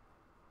receipts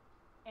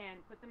and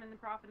put them in the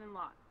profit and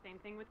loss. Same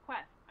thing with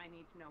Quest. I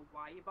need to know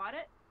why you bought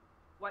it,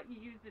 what you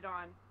used it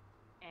on,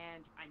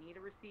 and I need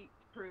a receipt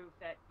to prove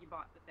that you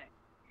bought the thing.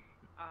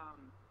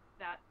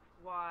 That's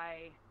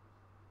why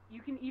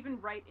you can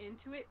even write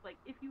into it,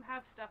 if you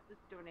have stuff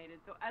that's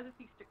donated. So as a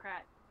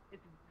Feastocrat,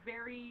 it's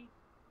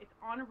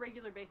on a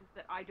regular basis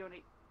that I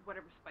donate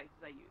whatever spices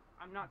I use.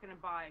 I'm not going to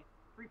buy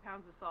 3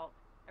 pounds of salt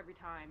every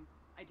time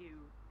I do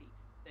feast.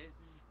 There's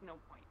no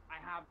point. I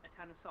have a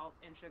ton of salt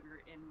and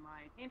sugar in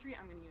my pantry.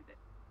 I'm going to use it,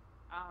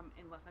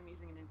 unless I'm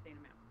using an insane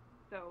amount.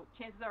 So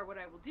chances are what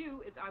I will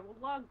do is I will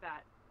log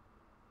that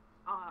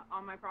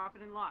on my profit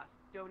and loss,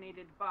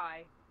 donated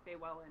by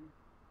Faywellen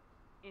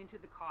into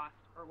the cost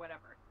or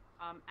whatever.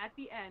 At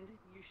the end,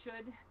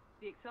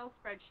 the Excel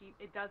spreadsheet,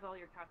 it does all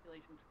your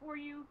calculations for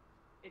you.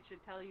 It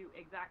should tell you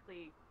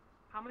exactly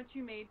how much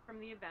you made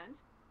from the event,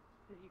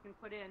 is you can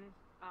put in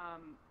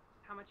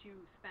how much you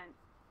spent,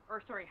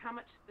 or sorry, how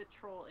much the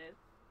troll is,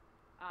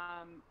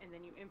 and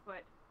then you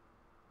input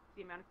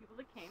the amount of people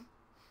that came.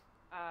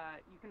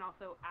 You can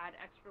also add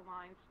extra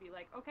lines to be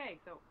like,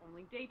 okay, so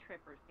only day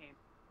trippers came,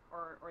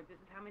 or this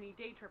is how many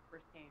day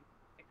trippers came,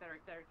 etc.,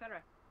 etc.,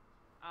 etc.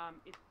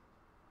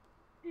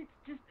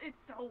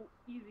 It's so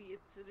easy.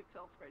 It's an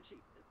Excel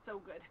spreadsheet. It's so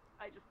good.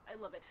 I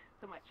love it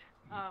so much.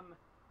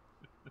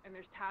 And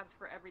there's tabs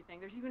for everything.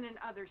 There's even an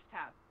others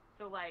tab.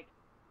 So like,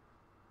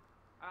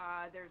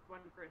 there's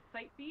one for a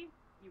site fee.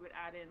 You would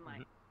add in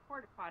like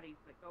porta potties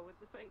that go with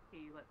the site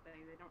fee. Let's say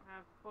they don't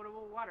have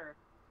potable water.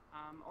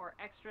 Or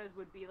extras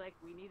would be like,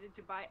 we needed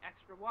to buy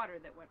extra water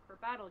that went for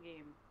battle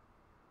games.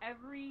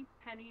 Every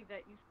penny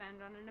that you spend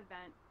on an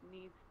event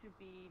needs to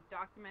be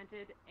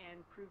documented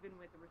and proven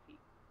with a receipt,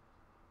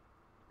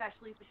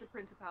 especially if it's a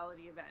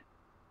Principality event.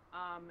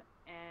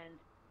 And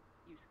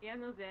you scan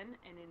those in,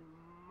 and in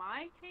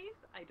my case,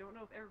 I don't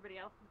know if everybody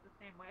else is the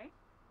same way,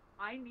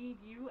 I need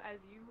you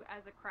as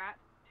a Krat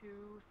to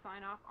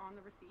sign off on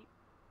the receipt,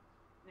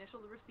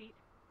 initial the receipt,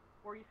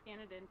 before you scan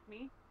it in to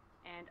me,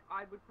 and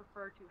I would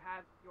prefer to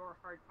have your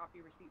hard copy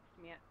receipts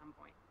to me at some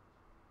point.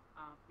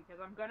 Because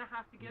I'm going to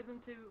have to give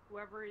them to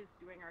whoever is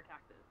doing our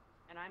taxes,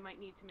 and I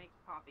might need to make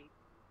a copy.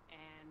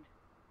 And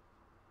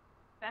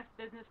best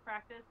business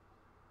practice,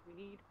 we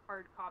need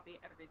hard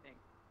copy everything.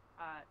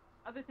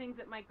 Other things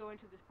that might go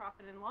into this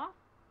profit and loss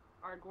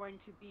are going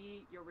to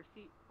be your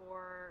receipt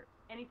for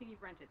anything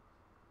you've rented,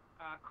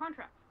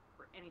 contracts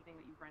for anything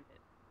that you've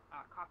rented.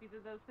 Copies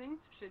of those things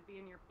should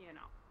be in your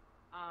P&L.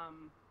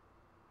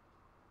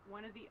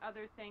 One of the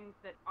other things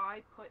that I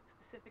put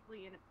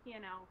specifically in a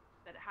P&L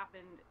that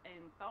happened in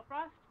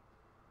Felfrost,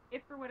 if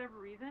for whatever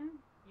reason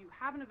you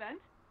have an event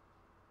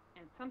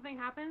and something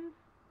happens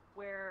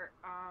where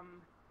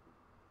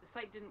the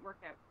site didn't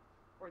work out,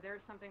 or there's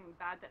something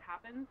bad that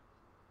happens,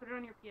 put it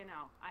on your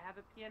P&L. I have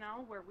a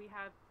P&L where we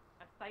have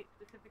a site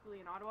specifically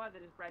in Ottawa that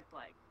is red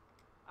flag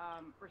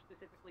for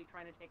specifically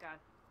trying to take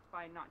us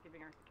by not giving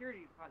our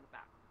security deposit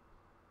back.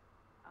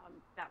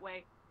 That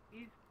way,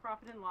 these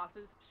profit and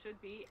losses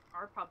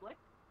are public.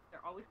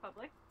 They're always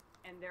public,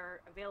 and they're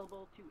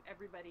available to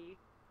everybody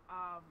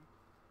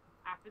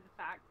after the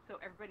fact. So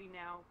everybody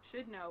now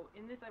should know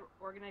in this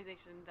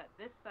organization that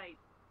this site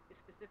is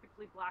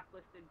specifically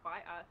blacklisted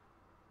by us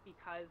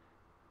because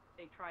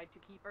they tried to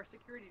keep our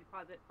security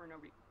deposit for no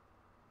reason.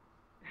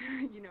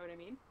 You know what I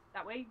mean?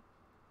 That way,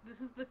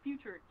 this is the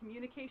future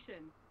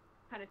communication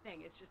kind of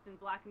thing. It's just in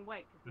black and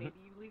white because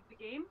maybe you leave the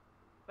game,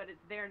 but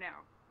it's there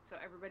now. So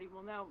everybody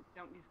will know,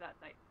 don't use that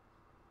site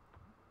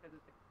because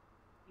it's a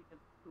piece of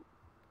poop.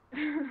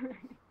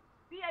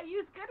 See, I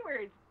use good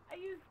words.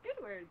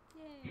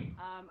 Yay.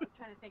 I'm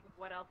trying to think of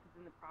what else is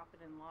in the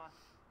profit and loss.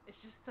 It's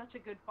just such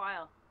a good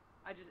file.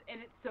 And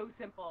it's so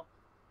simple.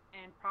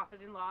 And profit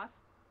and loss,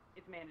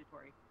 it's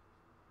mandatory.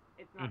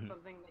 It's not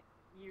something that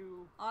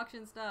you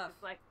auction stuff.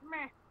 It's like,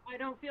 meh, I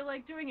don't feel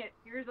like doing it.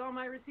 Here's all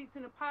my receipts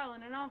in a pile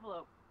in an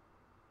envelope.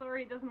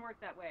 Sorry, it doesn't work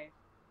that way.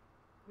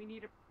 We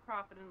need a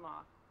profit and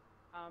loss.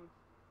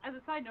 As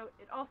a side note,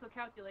 it also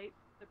calculates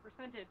the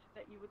percentage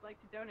that you would like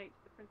to donate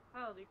to the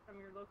Principality from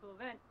your local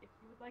event if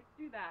you would like to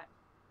do that.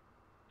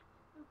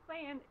 Just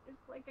saying,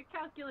 it's like a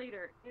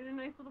calculator in a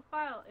nice little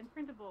file and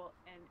printable,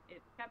 and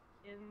it's kept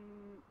in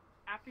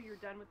after you're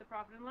done with the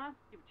profit and loss.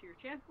 Give it to your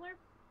chancellor,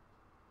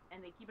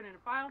 and they keep it in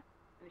a file,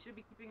 and they should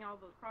be keeping all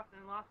those profit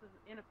and losses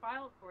in a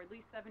file for at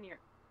least 7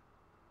 years,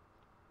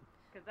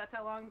 because that's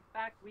how long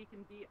back we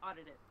can be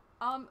audited.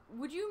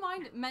 Would you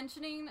mind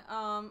mentioning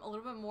a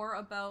little bit more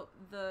about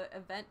the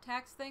event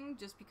tax thing?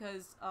 Just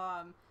because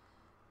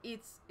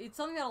it's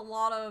something that a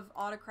lot of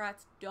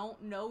autocrats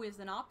don't know is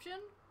an option,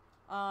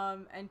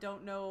 and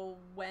don't know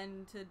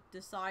when to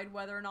decide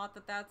whether or not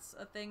that's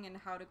a thing and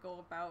how to go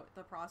about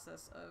the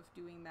process of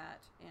doing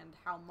that and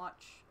how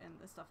much and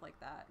the stuff like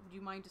that. Would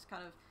you mind just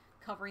kind of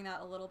covering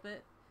that a little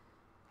bit?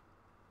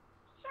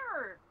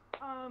 Sure.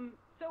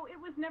 So it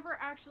was never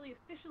actually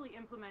officially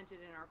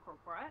implemented in our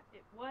corpora.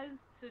 It was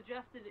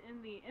suggested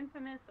in the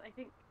infamous, I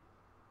think,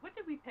 what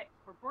did we pick?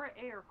 Corpora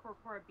A or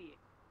Corpora B?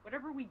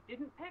 Whatever we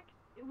didn't pick,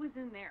 it was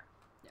in there.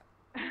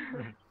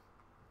 Yeah.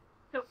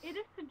 So it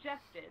is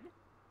suggested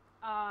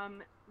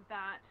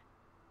that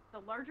the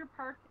larger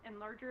park and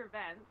larger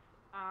events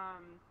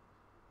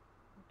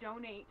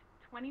donate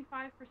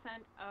 25%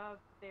 of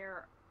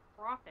their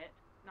profit,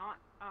 not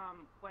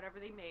whatever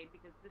they made,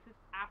 because this is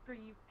after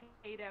you've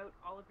paid out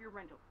all of your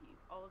rental fees,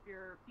 all of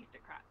your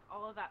Autocrats,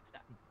 all of that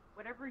stuff.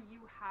 Whatever you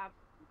have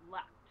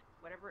left,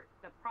 whatever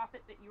the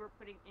profit that you are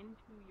putting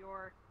into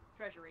your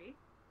treasury,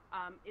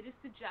 it is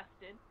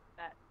suggested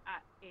that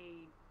at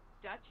a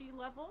duchy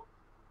level,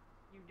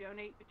 you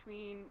donate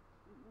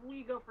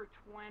we go for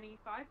 25%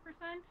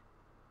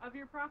 of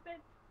your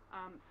profits.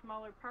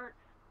 Smaller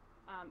parks,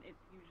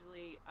 it's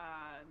usually,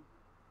 I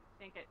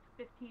think it's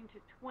 15 to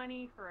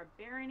 20 for a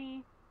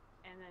barony,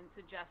 and then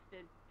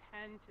suggested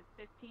 10 to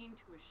 15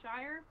 to a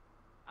shire.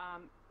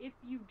 If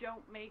you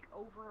don't make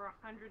over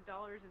 $100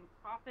 in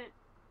profit,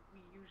 we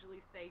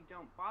usually say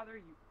don't bother.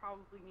 You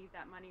probably need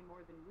that money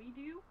more than we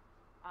do.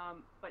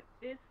 But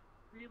this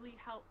really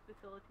helps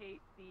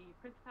facilitate the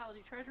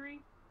Principality Treasury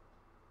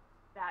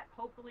that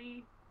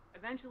hopefully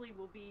eventually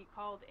will be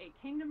called a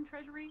Kingdom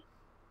Treasury,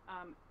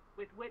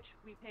 with which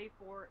we pay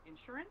for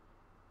insurance,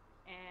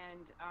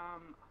 and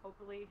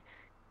hopefully,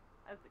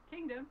 as a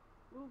kingdom,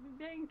 we'll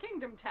be paying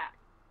kingdom tax.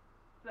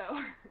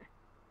 So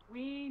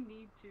we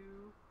need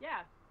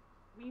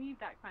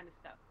that kind of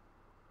stuff,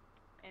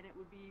 and it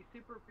would be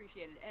super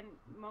appreciated. And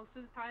most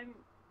of the time,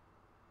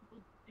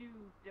 people do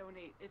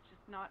donate. It's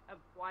just not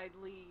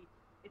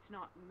it's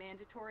not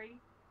mandatory,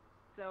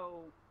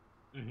 so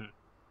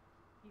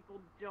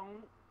people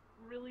don't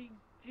really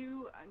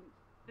do.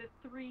 The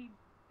 3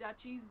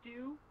 duchies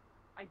do.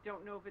 I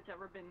don't know if it's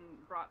ever been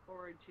brought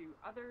forward to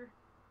other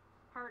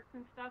parts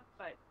and stuff,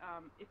 but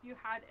if you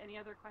had any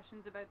other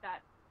questions about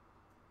that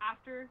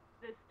after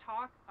this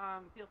talk,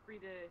 feel free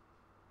to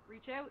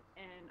reach out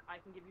and I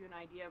can give you an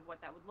idea of what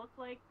that would look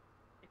like.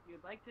 If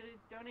you'd like to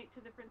donate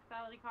to the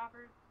Principality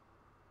coffers,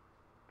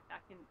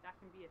 that can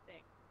be a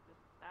thing. Does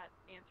that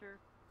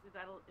answer?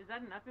 Is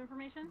that enough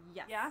information?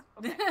 Yes. Yeah.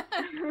 Okay.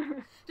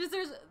 Just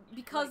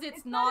because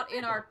it's not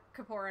in our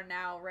Kapora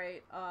now,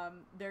 right?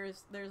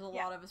 There's a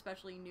lot of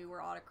especially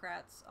newer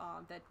autocrats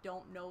that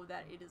don't know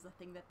that it is a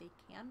thing that they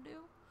can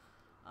do.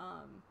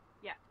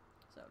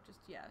 So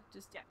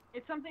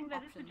it's something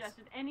that is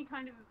suggested. Any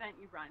kind of event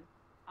you run,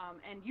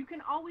 and you can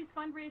always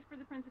fundraise for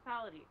the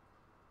Principality.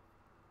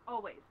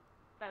 Always.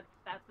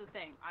 That's the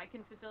thing. I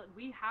can facilitate.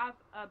 We have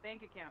a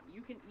bank account.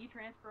 You can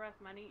e-transfer us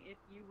money if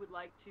you would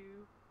like to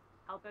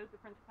help out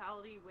the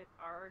Principality with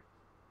our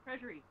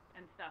treasury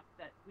and stuff,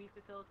 that we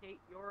facilitate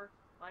your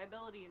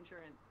liability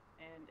insurance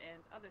and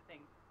other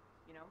things,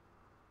 you know.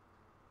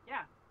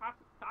 Yeah,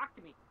 talk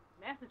to me,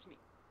 message me.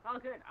 It's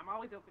all good. I'm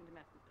always open to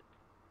messages.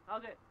 It's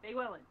all good. Faye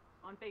Wellen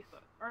on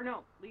Facebook, or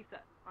no,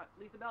 Lisa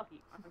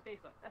Belkey on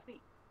Facebook. That's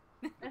me.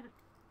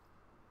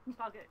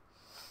 It's all good.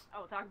 I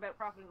will talk about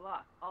profit and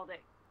loss all day.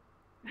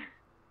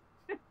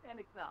 And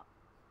Excel.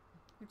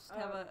 We just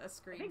have a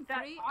screen.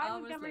 3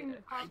 hours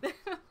later.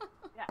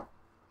 Yeah.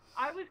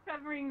 I was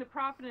covering the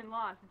profit and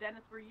loss.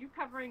 Dennis, were you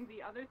covering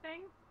the other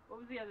thing? What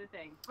was the other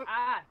thing?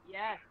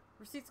 Yes.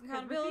 Receipts and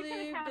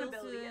accountability,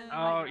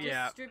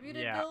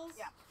 distributed bills.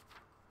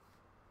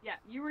 Yeah,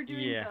 you were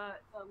doing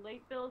the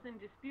late bills and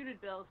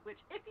disputed bills, which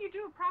if you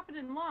do a profit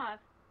and loss,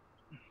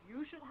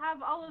 you should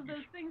have all of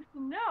those things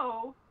to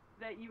know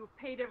that you have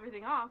paid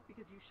everything off,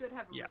 because you should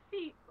have a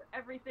receipt for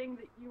everything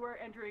that you are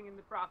entering in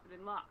the profit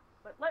and loss.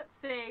 But let's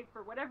say,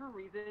 for whatever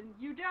reason,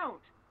 you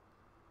don't.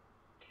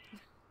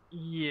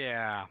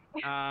 Yeah.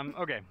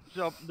 Okay.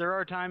 So there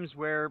are times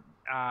where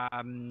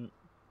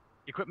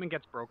equipment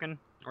gets broken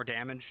or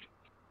damaged,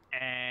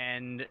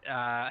 and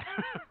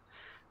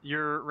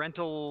your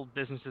rental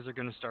businesses are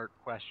going to start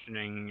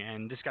questioning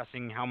and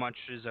discussing how much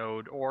is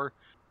owed, or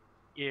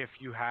if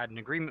you had an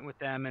agreement with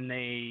them and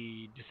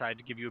they decide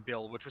to give you a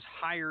bill which was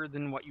higher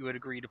than what you had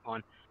agreed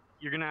upon,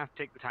 you're going to have to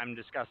take the time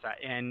to discuss that.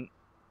 And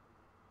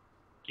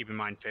keep in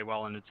mind, Faye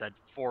Wellen had said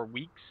 4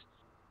 weeks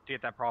to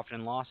get that profit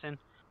and loss in.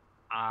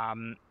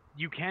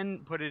 You can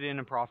put it in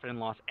a profit and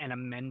loss and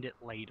amend it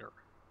later,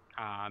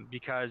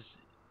 because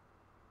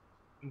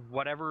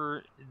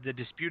whatever the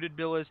disputed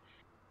bill is,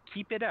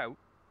 keep it out.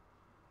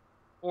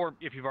 Or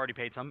if you've already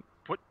paid some,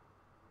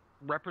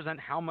 represent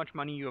how much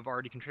money you have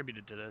already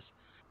contributed to this,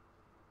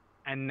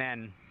 and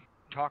then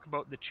talk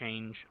about the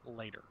change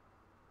later.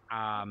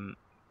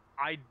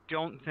 I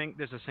don't think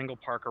there's a single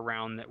park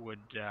around that would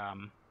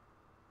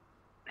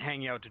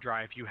hang you out to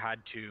dry if you had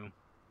to.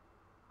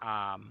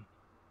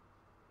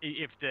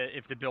 If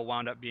the bill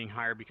wound up being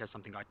higher because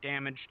something got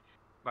damaged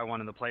by one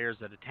of the players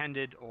that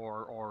attended,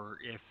 or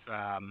if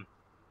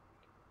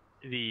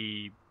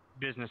the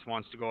business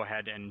wants to go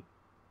ahead and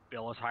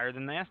bill is higher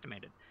than they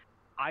estimated.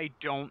 I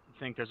don't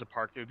think there's a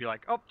park that would be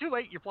like, oh, too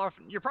late, your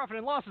profit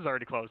and loss is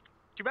already closed.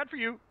 Too bad for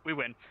you, we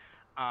win.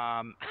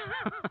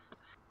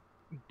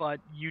 But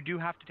you do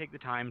have to take the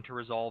time to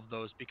resolve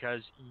those,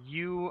 because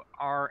you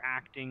are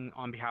acting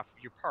on behalf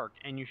of your park,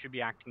 and you should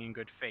be acting in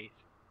good faith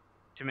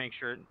to make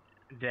sure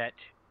that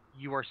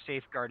you are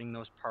safeguarding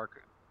those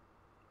park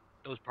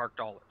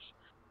dollars.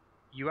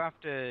 You have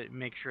to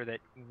make sure that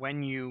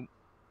when you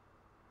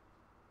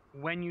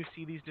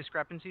see these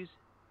discrepancies,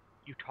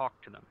 you talk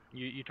to them.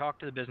 You talk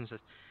to the businesses.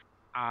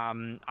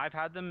 I've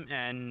had them,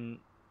 and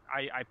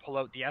I pull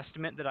out the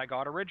estimate that I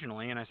got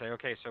originally, and I say,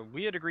 okay, so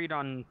we had agreed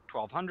on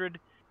 1,200.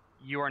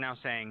 You are now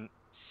saying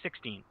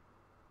 16.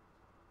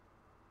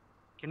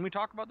 Can we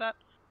talk about that?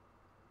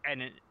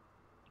 And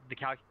the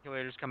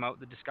calculators come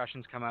out, the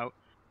discussions come out,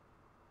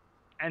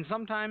 and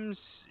sometimes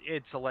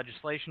it's a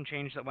legislation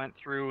change that went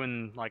through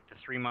in like the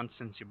 3 months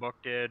since you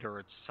booked it,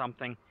 or it's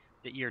something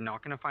that you're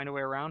not going to find a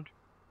way around.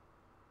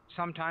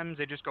 Sometimes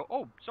they just go,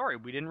 oh, sorry,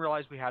 we didn't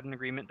realize we had an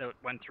agreement that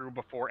went through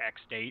before X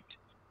date,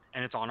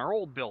 and it's on our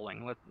old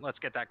billing. Let's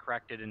get that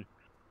corrected, and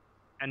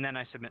then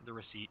I submit the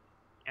receipt,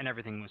 and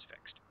everything was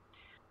fixed.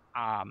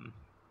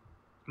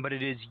 But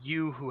it is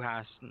you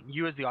as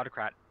the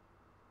Autocrat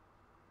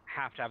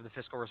have to have the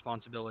fiscal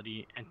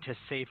responsibility and to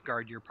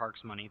safeguard your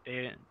park's money.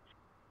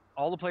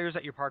 All the players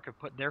at your park have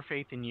put their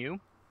faith in you,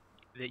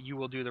 that you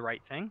will do the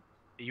right thing,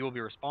 that you will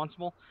be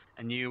responsible,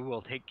 and you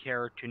will take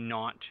care to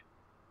not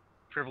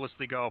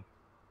frivolously go,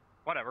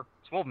 whatever,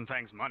 it's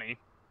Wolvenfang's money,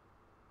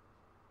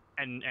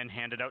 and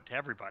hand it out to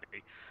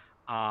everybody.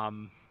 I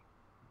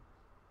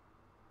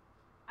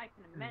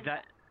can amend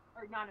that,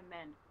 or not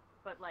amend,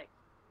 but like,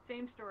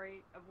 same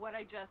story of what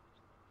I just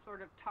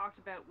sort of talked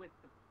about with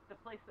the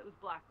place that was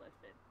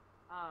blacklisted.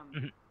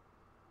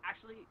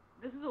 Actually,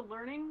 this is a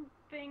learning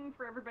thing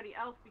for everybody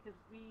else because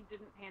we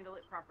didn't handle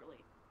it properly.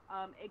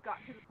 It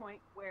got to the point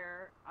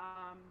where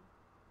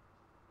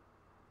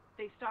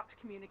they stopped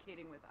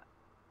communicating with us,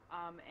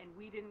 and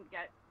we didn't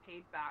get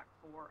paid back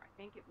for, I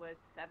think it was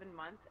 7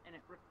 months, and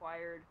it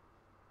required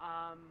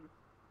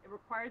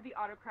the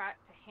Autocrat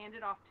to hand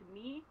it off to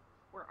me,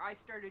 where I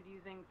started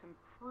using some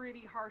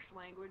pretty harsh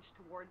language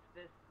towards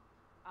this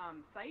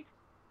site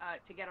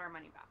to get our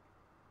money back.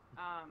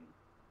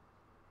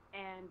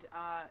 And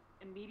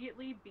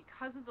immediately,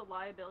 because of the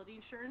liability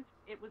insurance,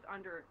 it was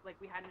under, like,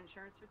 we had an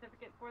insurance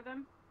certificate for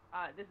them.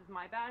 This is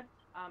my bad.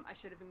 I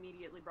should have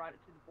immediately brought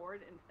it to the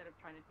board instead of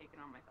trying to take it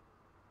on myself.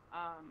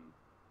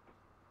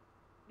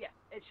 Yeah,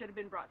 it should have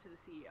been brought to the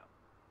CEO.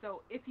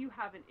 So if you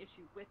have an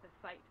issue with a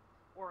site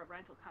or a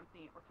rental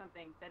company or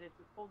something that is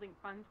withholding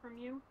funds from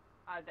you,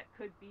 that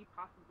could be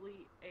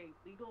possibly a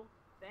legal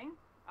thing,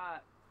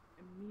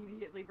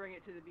 immediately bring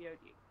it to the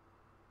BOD.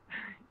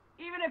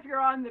 Even if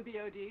you're on the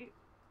BOD,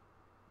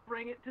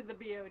 bring it to the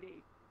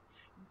BOD.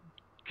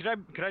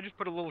 Could I just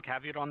put a little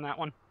caveat on that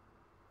one?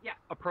 Yeah.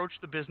 Approach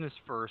the business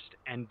first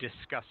and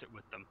discuss it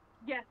with them.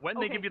 Yes. When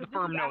they give you the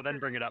firm no, then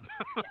bring it up.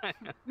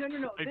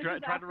 No.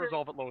 Try to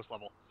resolve at lowest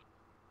level.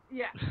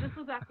 Yeah, this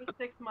was after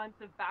 6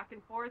 months of back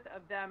and forth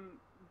of them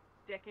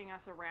dicking us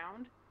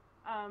around,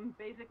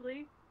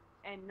 basically,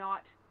 and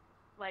not,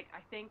 like, I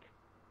think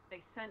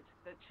they sent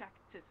the check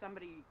to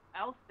somebody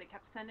else. They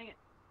kept sending it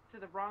to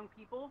the wrong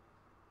people,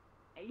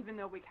 even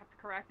though we kept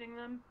correcting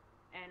them,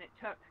 and it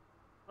took,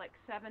 like,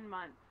 7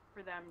 months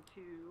for them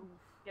to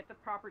get the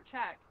proper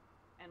check,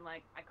 and,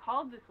 like, I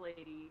called this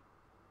lady,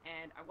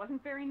 and I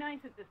wasn't very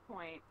nice at this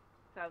point,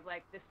 so I was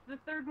like, this is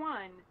the third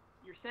one,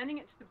 you're sending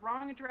it to the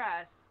wrong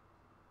address,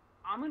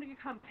 I'm going to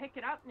come pick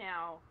it up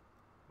now,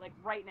 like,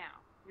 right now.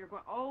 You're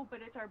going, oh,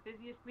 but it's our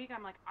busiest week.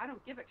 I'm like, I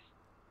don't give a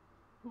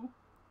poop.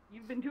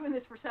 You've been doing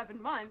this for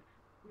 7 months.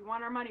 We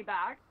want our money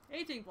back.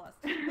 18 plus.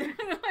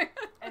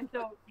 And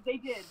so they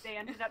did. They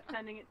ended up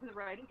sending it to the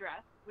right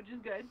address, which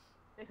is good.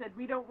 They said,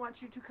 we don't want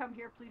you to come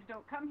here. Please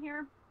don't come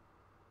here.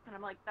 And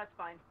I'm like, that's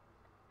fine.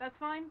 That's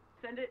fine.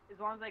 Send it as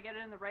long as I get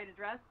it in the right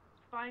address.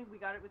 It's fine. We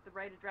got it with the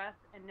right address.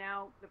 And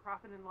now the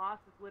profit and loss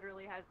is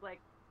literally has,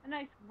 like, a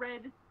nice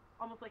red,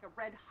 almost like a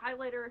red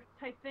highlighter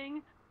type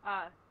thing,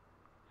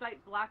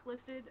 site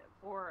blacklisted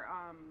for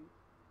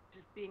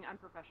just being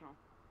unprofessional.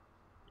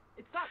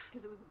 It sucks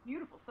because it was a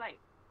beautiful site,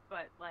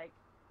 but, like,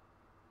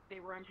 they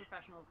were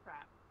unprofessional as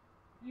crap.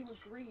 You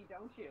agree,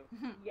 don't you?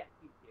 Yes,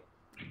 you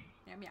do.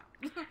 Yeah,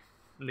 meow.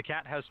 The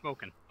cat has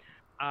spoken.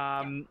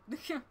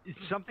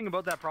 Something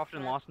about that profit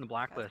and loss in the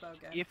blacklist.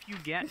 If you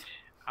get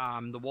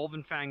the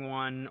Wolvenfang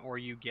one, or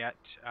you get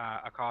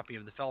a copy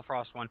of the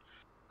Fellfrost one,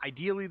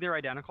 ideally they're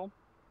identical.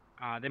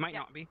 They might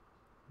not be,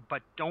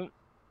 but don't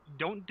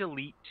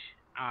delete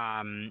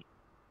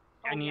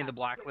any of the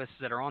blacklists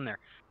that are on there,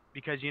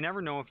 because you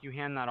never know if you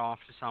hand that off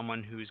to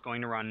someone who's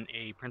going to run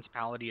a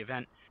Principality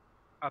event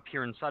up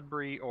here in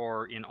Sudbury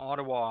or in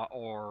Ottawa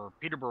or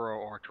Peterborough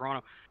or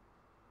Toronto,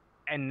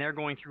 and they're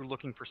going through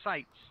looking for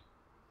sites.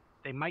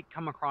 They might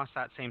come across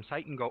that same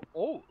site and go,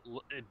 oh,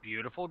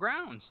 beautiful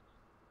grounds.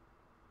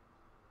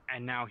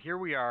 And now here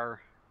we are.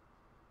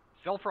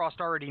 Fellfrost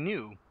already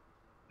knew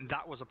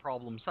that was a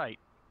problem site,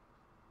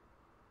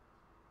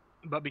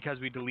 but because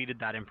we deleted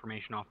that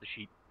information off the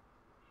sheet,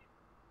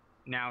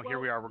 now here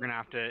we are. We're going to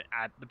have to,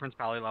 at the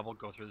Principality level,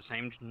 go through the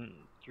same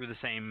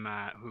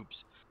hoops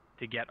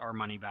to get our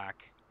money back.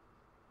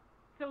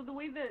 So the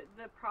way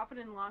the profit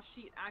and loss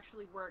sheet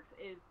actually works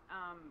is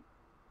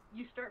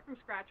you start from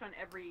scratch on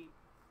every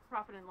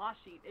profit and loss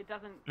sheet. It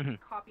doesn't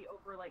copy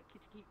over, like,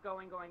 keep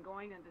going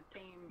into the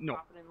same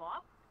profit and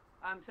loss.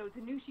 So it's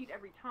a new sheet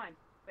every time.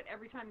 But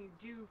every time you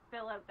do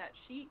fill out that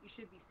sheet, you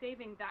should be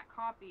saving that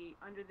copy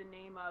under the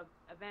name of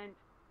event,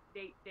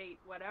 date,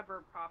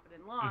 whatever, profit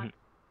and loss.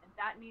 And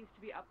that needs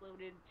to be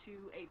uploaded to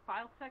a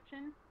file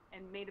section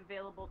and made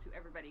available to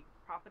everybody.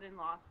 Profit and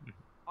loss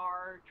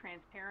are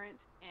transparent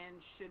and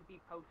should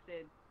be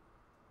posted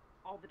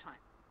all the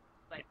time.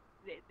 Like,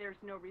 there's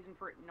no reason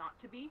for it not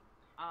to be,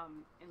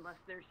 unless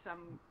there's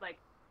some, like,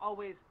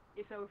 always.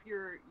 So if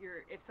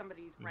if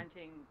somebody's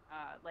renting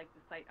like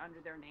the site under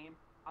their name,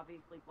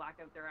 obviously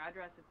black out their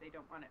address if they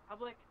don't want it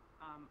public.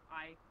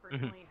 I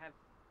personally have,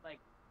 like,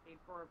 paid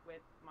for it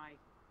with my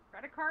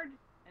credit card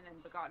and then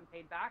gotten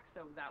paid back,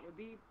 so that would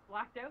be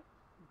blacked out.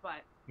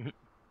 But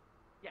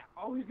yeah,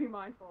 always be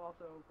mindful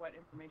also of what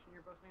information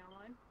you're posting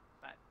online.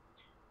 But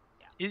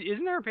yeah,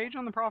 isn't there a page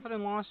on the profit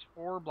and loss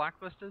for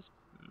blacklists?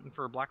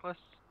 For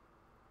blacklists?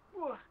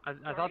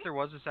 I thought there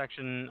was a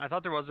section. I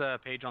thought there was a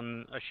page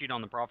on a sheet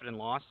on the profit and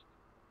loss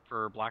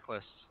for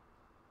blacklists.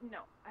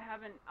 No, I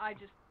haven't.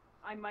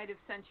 I might have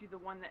sent you the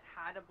one that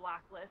had a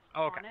blacklist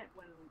Okay. on it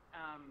when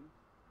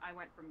I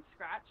went from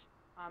scratch.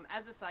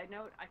 As a side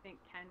note, I think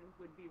Ken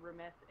would be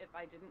remiss if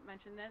I didn't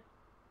mention this.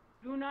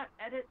 Do not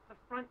edit the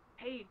front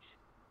page.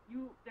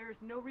 There's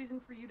no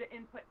reason for you to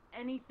input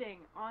anything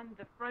on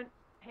the front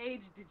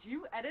page. Did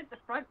you edit the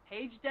front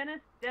page,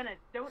 Dennis? Dennis,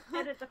 don't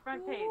edit the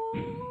front page.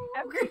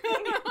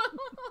 Everything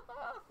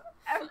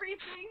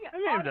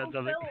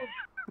auto-filled.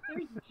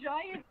 There's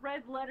giant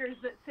red letters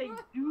that say,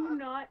 do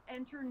not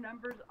enter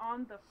numbers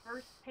on the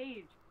first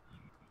page.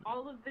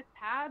 All of the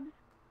tabs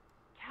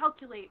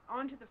calculate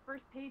onto the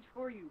first page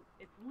for you.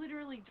 It's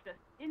literally just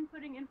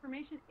inputting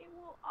information. It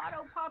will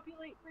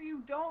auto-populate for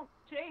you. Don't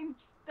change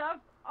stuff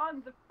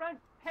on the front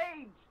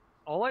page.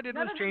 All I did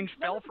was change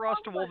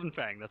Fellfrost to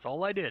Wolvenfang. That's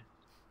all I did.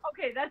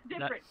 Okay, that's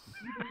different.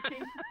 You didn't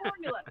change the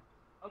formula.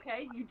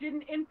 Okay? You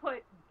didn't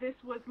input, this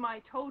was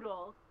my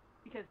total,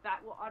 because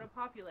that will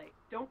auto-populate.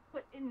 Don't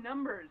put in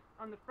numbers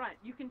on the front.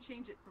 You can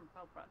change it from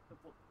Fellfrost to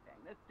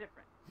Wolvenfang. That's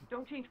different.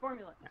 Don't change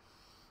formula.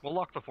 We'll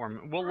lock the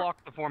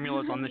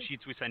formulas on the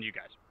sheets we send you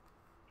guys.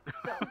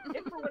 So,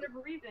 if for whatever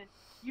reason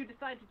you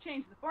decide to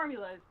change the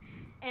formulas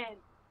and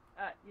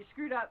you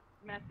screwed up,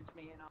 message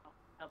me and I'll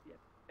help you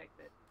fix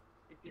it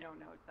if you don't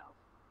know Excel.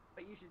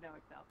 But you should know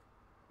Excel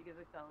because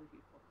Excel is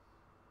useful.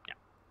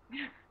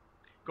 Yeah.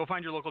 Go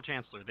find your local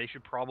chancellor. They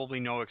should probably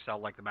know Excel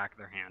like the back of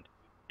their hand.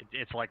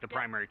 It's like the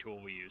primary tool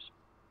we use.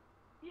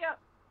 Yep.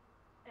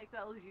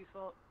 Excel is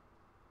useful.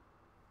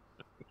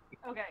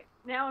 Okay,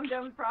 now I'm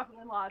done with profit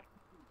and loss.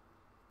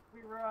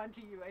 We were on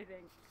to you, I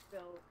think,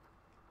 Bill.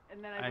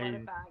 And then I brought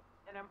it back,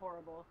 and I'm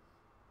horrible.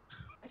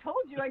 I told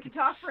you I could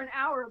talk for an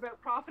hour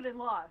about profit and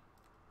loss.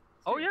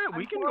 Oh yeah,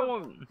 we can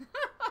go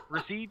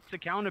receipts,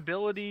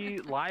 accountability,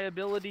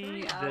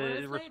 liability,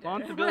 the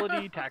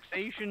responsibility,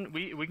 taxation.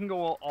 We can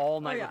go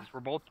all night with this.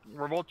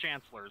 We're both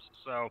chancellors,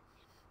 so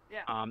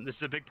this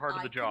is a big part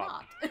of the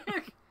job.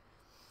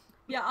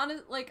 Yeah,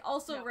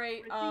 also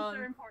right. Receipts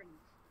are important.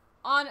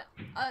 On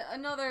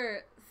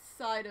another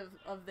side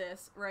of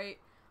this, right?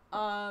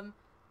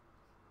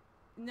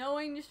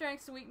 Knowing your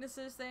strengths and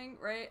weaknesses thing,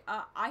 right?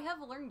 I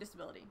have a learning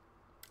disability.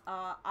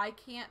 I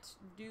can't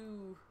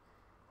do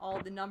all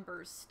the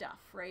numbers stuff,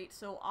 right?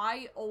 So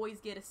I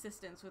always get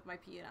assistance with my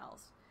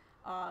P&Ls.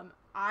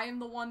 I am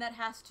the one that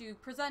has to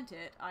present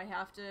it. I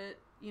have to,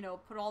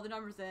 put all the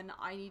numbers in.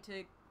 I need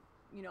to,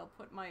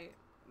 put my,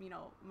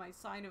 my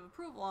sign of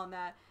approval on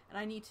that, and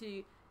I need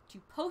to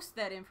post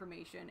that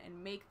information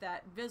and make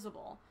that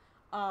visible.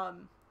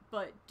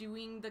 But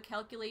doing the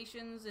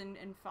calculations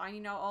and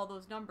finding out all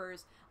those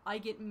numbers, I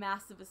get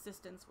massive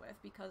assistance with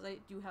because I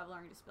do have a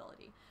learning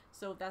disability.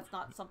 So that's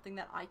not something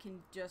that I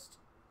can just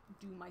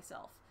do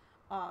myself.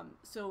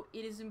 So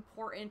it is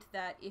important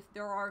that if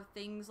there are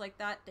things like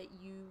that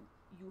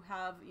you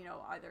have,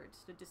 either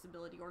just a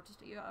disability or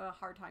just you have a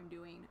hard time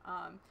doing,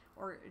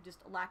 or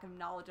just a lack of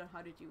knowledge on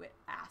how to do it,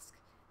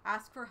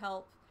 ask for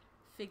help,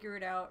 figure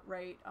it out,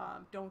 right?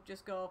 Don't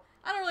just go,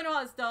 I don't really know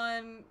how it's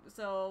done,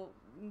 so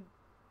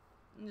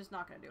I'm just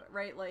not gonna do it,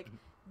 right? Like,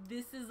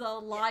 this is a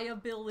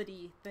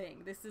liability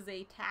thing. This is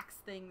a tax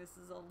thing. This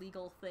is a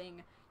legal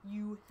thing.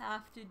 You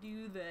have to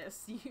do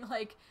this. You,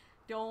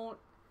 don't...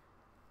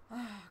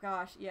 Oh,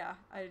 gosh, yeah.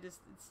 It's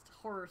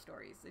horror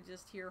stories. I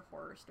just hear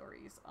horror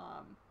stories.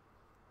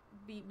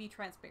 Be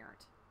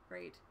transparent,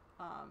 right?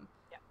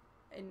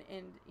 And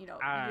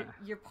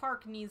your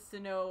park needs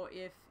to know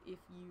if you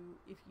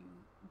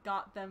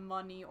got them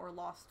money or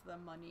lost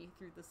them money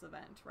through this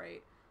event,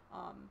 right?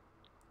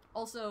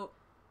 Also,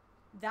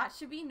 that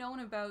should be known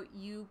about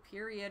you,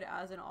 period,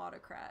 as an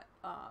autocrat,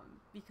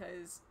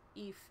 because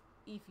if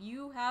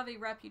you have a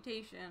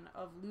reputation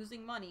of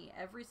losing money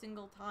every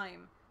single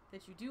time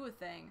that you do a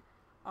thing,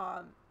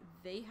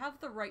 they have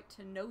the right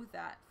to know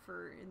that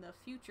for in the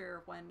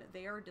future when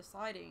they are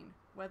deciding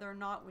whether or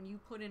not, when you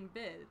put in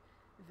bid,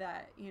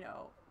 that,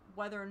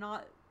 whether or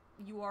not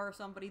you are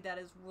somebody that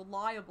is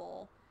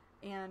reliable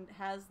and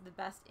has the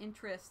best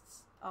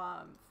interests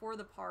for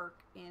the park,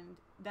 and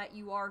that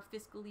you are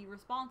fiscally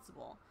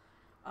responsible.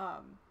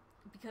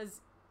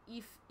 Because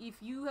if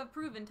you have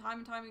proven time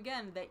and time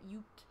again that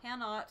you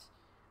cannot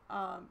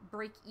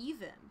break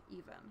even,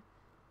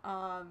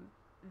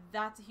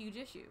 that's a huge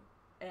issue.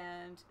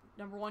 And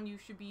number one, you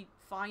should be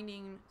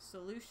finding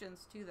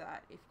solutions to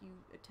that. If you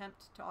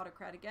attempt to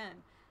autocrat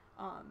again,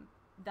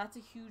 that's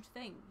a huge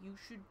thing. You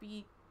should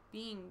be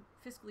being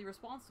fiscally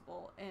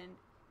responsible and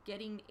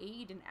getting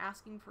aid and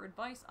asking for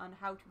advice on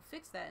how to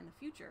fix that in the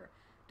future.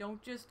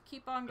 Don't just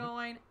keep on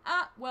going,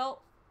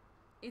 well,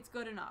 it's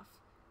good enough,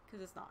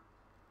 because it's not.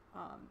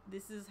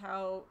 This is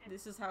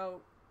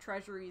how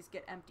treasuries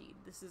get emptied.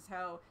 This is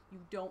how you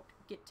don't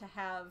get to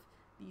have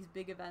these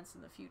big events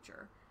in the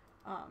future.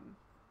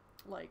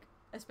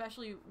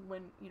 Especially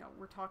when,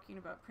 we're talking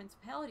about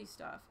principality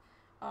stuff.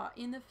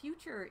 In the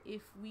future,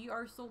 if we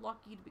are so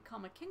lucky to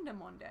become a kingdom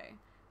one day,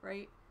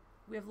 right,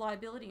 we have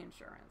liability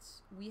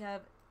insurance. We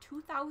have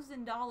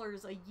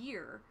 $2,000 a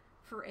year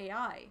for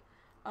AI.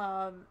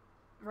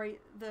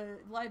 Right, the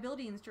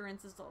liability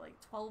insurance is like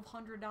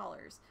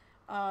 $1,200.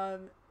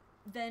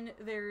 then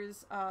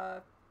there's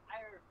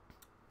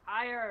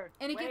higher,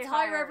 and it way gets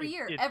higher every It-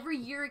 year. it's- Every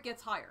year it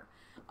gets higher.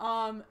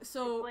 So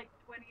It's like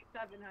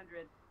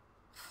 2,700.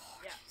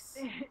 Yeah.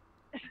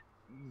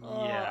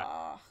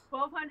 Yeah.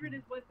 1,200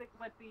 is what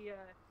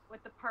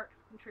the parks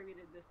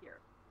contributed this year,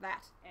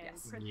 That and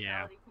yes.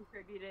 Principality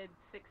contributed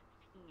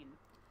 16.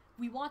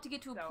 We want to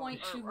get to a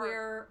point to or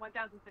where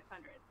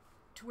 1,600.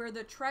 to where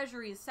the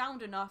treasury is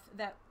sound enough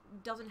that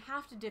doesn't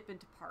have to dip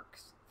into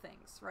parks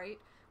things, right?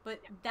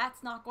 But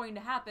that's not going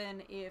to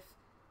happen if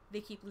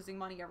they keep losing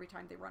money every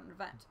time they run an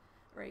event,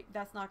 right?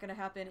 That's not going to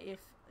happen if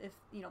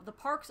the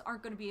parks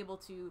aren't going to be able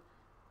to,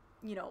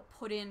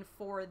 put in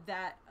for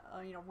that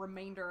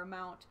remainder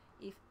amount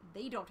if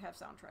they don't have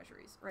sound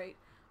treasuries, right?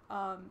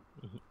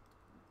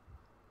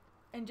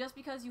 And just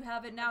because you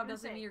have it now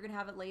doesn't mean you're going to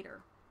have it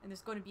later, and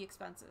there's going to be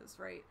expenses,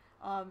 right?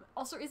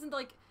 Also, isn't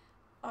like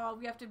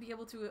we have to be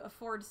able to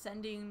afford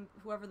sending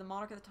whoever the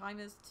monarch at the time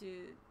is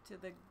to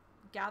the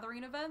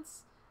gathering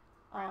events.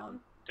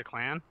 To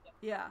clan?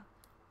 Yeah.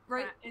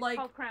 Right. It's like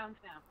called crowns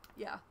now.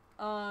 yeah.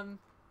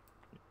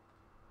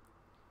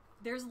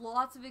 There's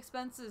lots of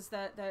expenses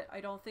that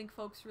I don't think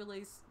folks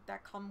realize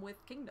that come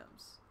with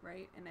kingdoms,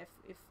 right? And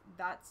if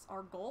that's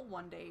our goal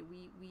one day,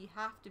 we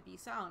have to be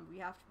sound. We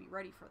have to be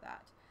ready for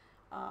that.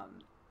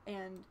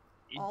 And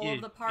all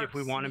of the parts. If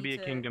we want to be a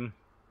kingdom.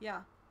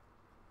 Yeah.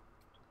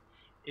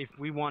 If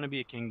we want to be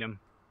a kingdom,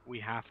 we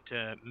have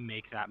to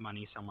make that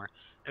money somewhere.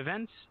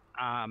 Events,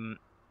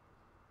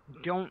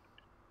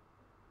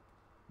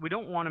 we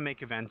don't want to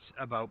make events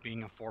about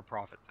being a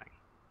for-profit thing.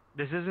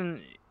 This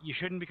isn't, you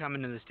shouldn't be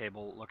coming to this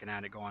table looking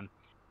at it going,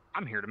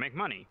 I'm here to make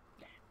money.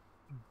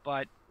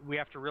 But we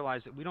have to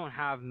realize that we don't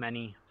have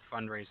many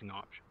fundraising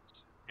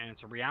options. And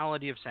it's a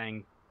reality of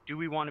saying, do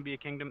we want to be a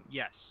kingdom?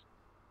 Yes.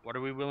 What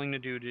are we willing to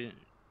do to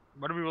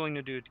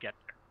get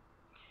there?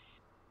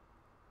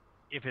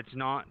 If it's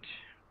not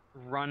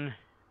run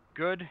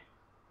good,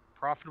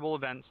 profitable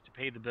events to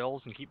pay the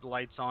bills and keep the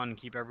lights on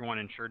and keep everyone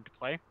insured to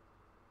play,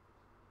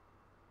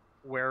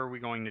 where are we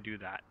going to do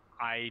that?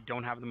 I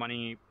don't have the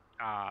money.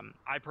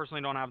 I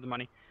personally don't have the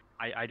money.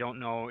 I don't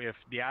know if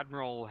the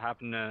Admiral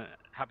happened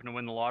to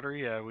win the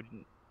lottery. Not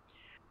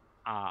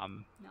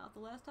the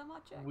last time I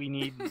checked. We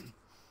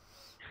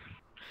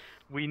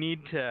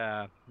need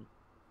to.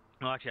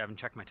 Well, actually, I haven't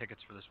checked my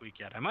tickets for this week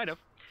yet. I might have.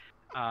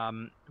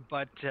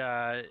 But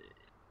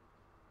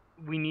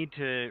we need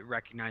to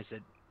recognize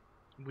that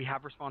we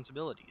have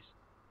responsibilities.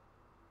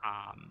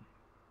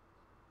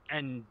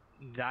 And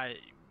that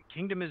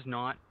kingdom is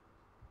not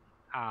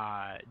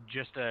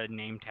just a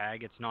name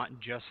tag. It's not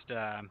just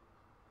a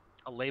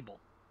label.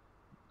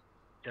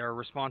 There are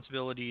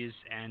responsibilities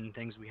and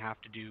things we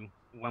have to do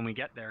when we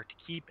get there to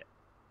keep it.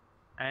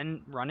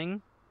 And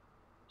running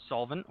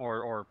solvent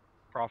or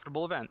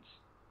profitable events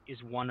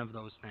is one of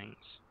those things.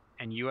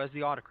 And you as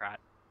the Autocrat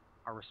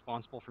are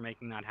responsible for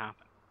making that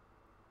happen.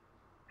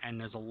 And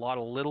there's a lot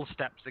of little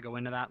steps that go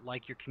into that,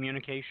 like your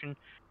communication,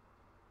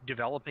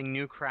 developing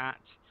new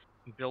crats,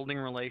 building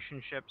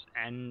relationships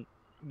and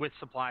with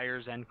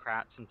suppliers and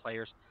crats and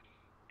players,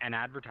 and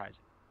advertising.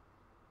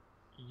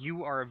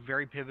 You are a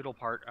very pivotal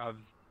part of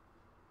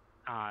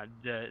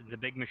the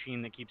big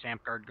machine that keeps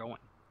AmpGuard going.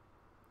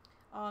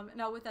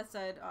 Now, with that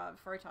said,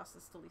 before I toss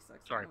this to Lisa,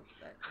 sorry,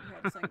 that you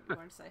had something you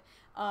wanted to say.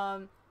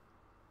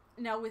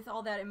 Now, with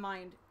all that in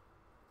mind,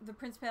 the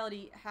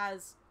Principality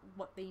has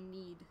what they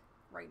need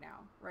right now,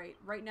 right?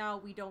 Right now,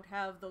 we don't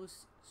have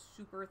those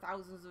super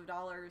thousands of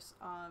dollars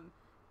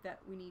that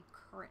we need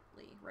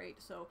currently, right?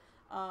 So,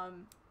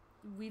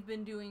 we've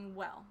been doing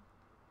well.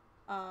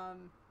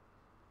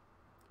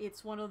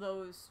 It's one of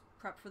those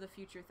prep for the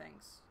future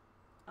things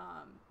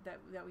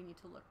that we need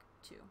to look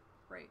to,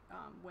 right?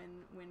 When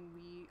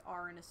we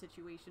are in a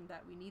situation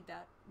that we need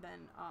that,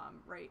 then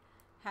right,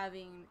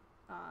 having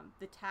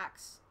the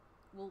tax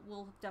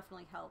will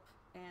definitely help.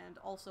 And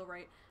also,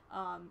 right,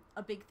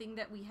 a big thing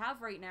that we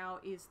have right now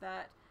is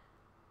that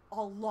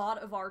a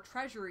lot of our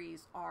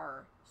treasuries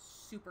are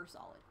super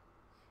solid.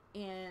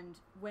 And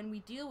when we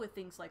deal with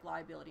things like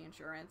liability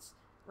insurance,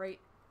 right,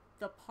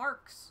 the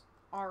parks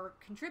are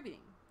contributing.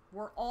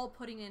 We're all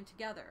putting in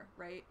together,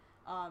 right?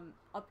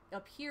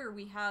 Up here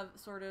we have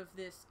sort of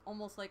this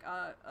almost like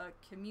a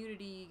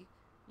community,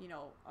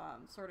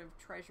 sort of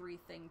treasury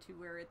thing to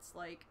where it's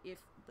like if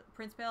the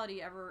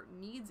Principality ever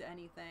needs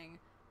anything,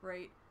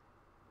 right,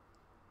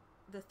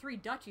 the three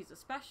duchies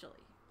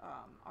especially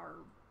are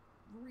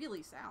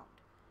really sound.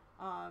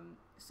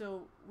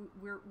 So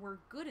we're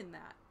good in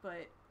that,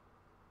 but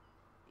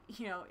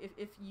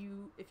if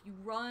you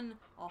run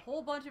a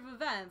whole bunch of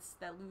events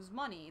that lose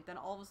money, then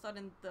all of a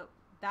sudden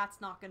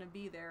that's not going to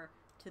be there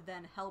to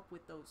then help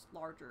with those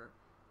larger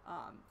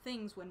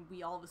things when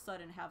we all of a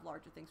sudden have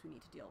larger things we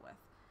need to deal with.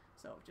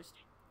 So just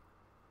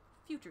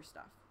future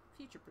stuff,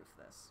 future-proof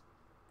this.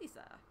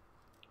 Lisa.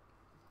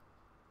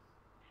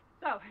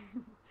 So,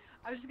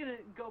 I was just gonna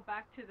go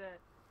back to the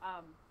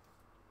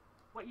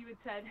what you had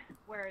said,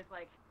 whereas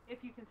like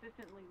if you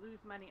consistently lose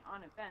money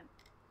on events,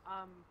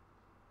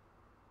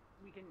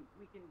 we can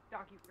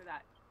dock you for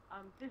that.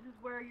 This is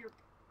where your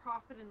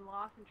profit and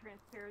loss and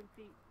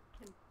transparency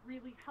can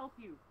really help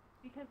you,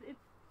 because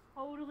it's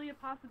totally a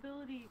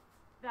possibility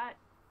that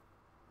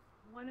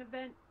one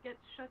event gets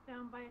shut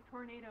down by a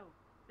tornado.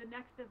 The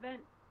next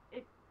event,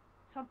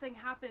 something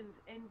happens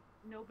and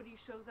nobody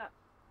shows up.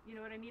 You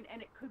know what I mean?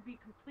 And it could be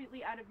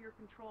completely out of your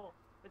control.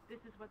 But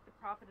this is what the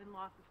profit and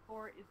loss is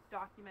for, is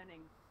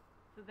documenting.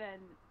 So then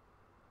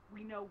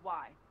we know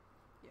why,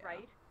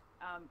 right?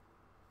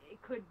 It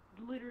could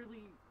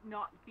literally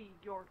not be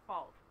your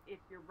fault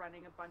if you're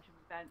running a bunch of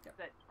events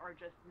that are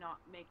just not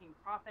making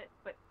profit,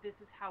 but this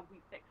is how we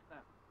fix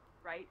them,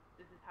 right?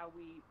 This is how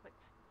we put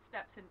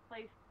steps in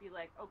place to be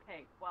like,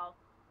 okay, well,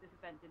 this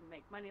event didn't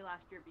make money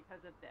last year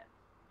because of this,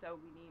 so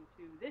we need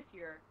to this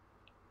year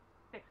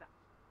fix that,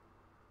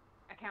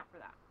 account for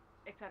that,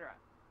 etc.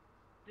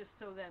 Just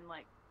so then,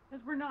 like, because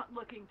we're not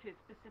looking to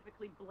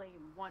specifically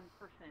blame one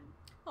person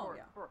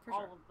for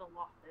all of the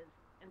losses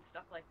and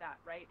stuff like that,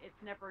 right? It's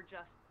never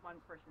just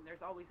one person.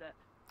 There's always a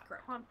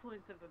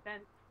confluence of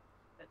events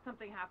that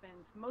something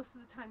happens. Most of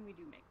the time we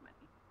do make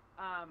money.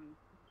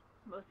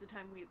 Most of the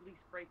time we at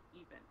least break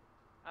even.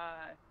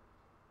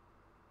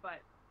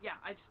 But yeah,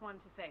 I just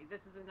wanted to say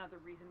this is another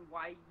reason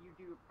why you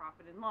do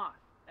profit and loss.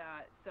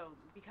 So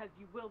because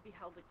you will be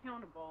held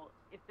accountable,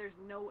 if there's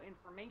no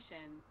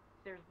information,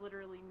 there's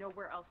literally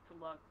nowhere else to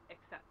look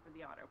except for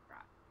the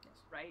Autocrat,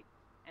 right?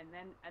 And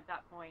then at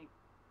that point,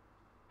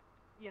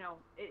 you know,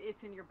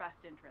 it's in your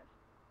best interest.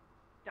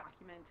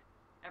 Document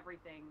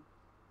everything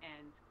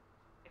and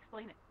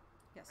explain it,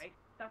 right?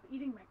 Stop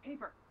eating my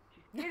paper.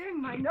 She's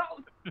eating my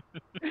notes.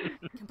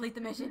 Complete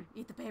the mission.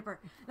 Eat the paper.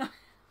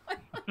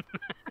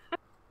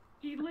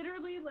 She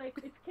literally, like,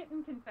 it's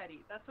kitten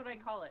confetti. That's what I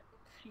call it.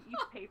 She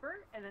eats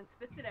paper and then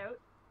spits it out.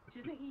 She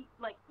doesn't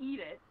eat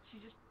it. She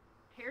just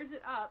tears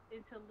it up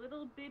into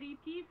little bitty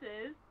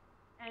pieces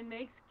and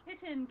makes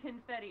kitten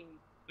confetti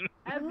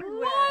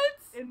everywhere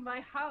in my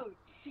house.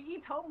 She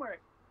eats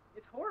homework.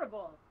 It's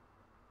horrible.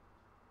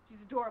 She's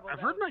adorable. I've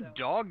heard my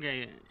dog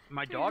ate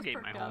my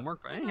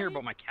homework, but I didn't hear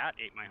about my cat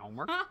ate my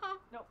homework.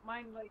 No,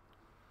 mine, like...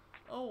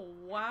 Oh,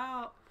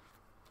 wow.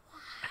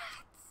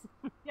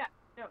 What? Yeah,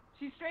 no,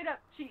 she straight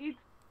up, she eats,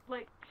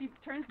 like, she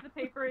turns the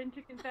paper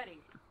into confetti.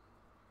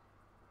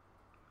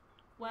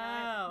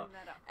 Wow.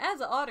 As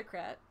an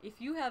autocrat, if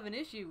you have an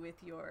issue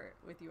with your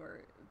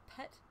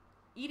pet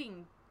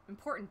eating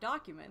important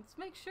documents,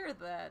 make sure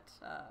that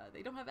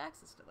they don't have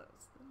access to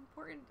those.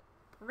 Important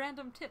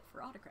random tip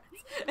for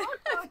autocrats.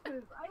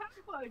 Boxes. I have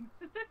one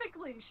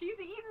specifically. She's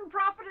eaten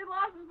profit and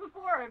losses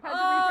before. I've had to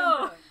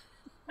reprint them.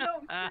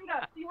 No, straight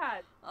up, she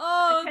had.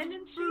 Oh,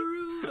 attendance it's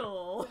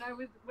brutal.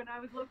 Sheets. When I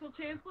was local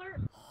chancellor,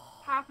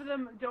 half of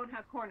them don't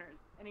have corners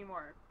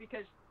anymore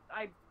because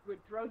I would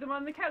throw them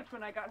on the couch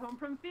when I got home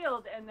from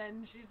field, and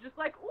then she's just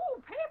like,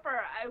 "Ooh,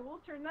 paper! I will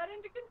turn that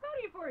into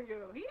confetti for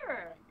you.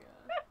 Here,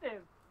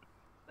 festive."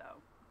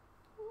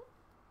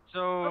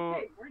 So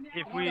okay,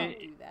 if we don't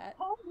do that.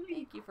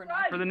 Thank you for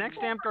not. For the next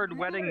Amtgard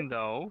wedding,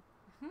 though,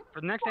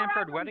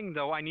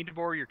 I need to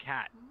borrow your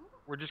cat.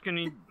 We're just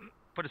gonna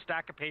put a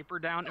stack of paper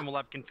down, and we'll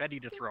have confetti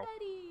to throw.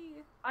 Confetti.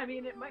 I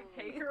mean, it might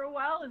take her a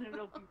while, and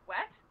it'll be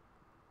wet,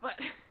 but.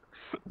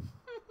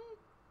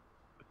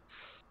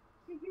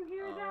 Did you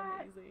hear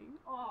that? Amazing.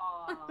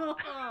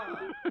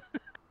 Aww.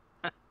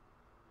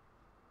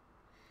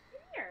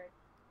 Here.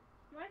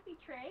 You want to see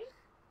Trey?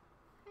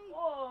 Hey.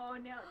 Oh, no,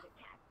 the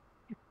cat.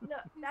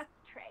 Look, that's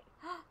Trey.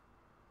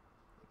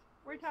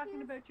 We're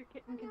talking about your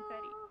kitten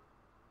confetti.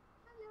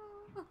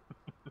 Hello.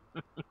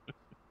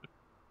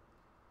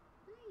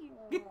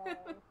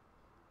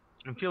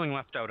 I'm feeling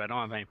left out. I don't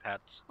have any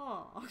pets.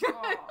 Oh.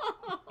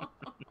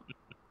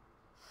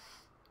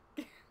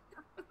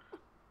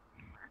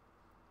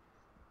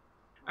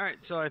 All right,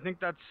 so I think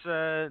that's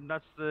the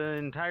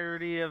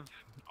entirety of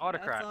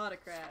Autocrat. That's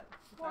Autocrat.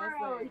 4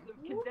 hours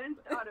of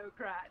condensed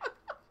Autocrat.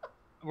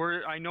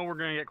 I know we're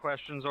gonna get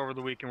questions over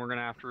the week, and we're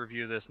gonna have to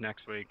review this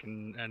next week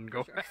and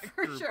go back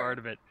through part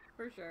of it.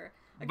 For sure.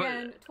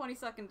 Again,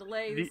 20-second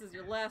delay. This is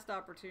your last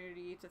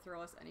opportunity to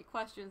throw us any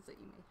questions that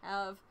you may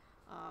have,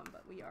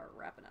 but we are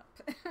wrapping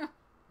up.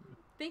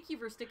 Thank you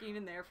for sticking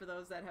in there for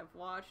those that have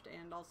watched,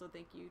 and also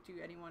thank you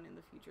to anyone in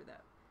the future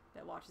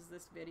that watches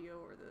this video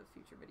or the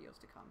future videos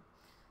to come.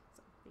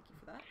 So thank you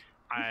for that.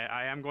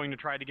 I am going to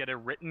try to get a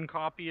written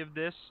copy of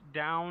this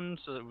down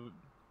so that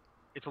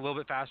it's a little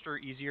bit faster,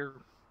 easier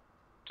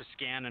to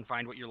scan and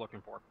find what you're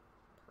looking for.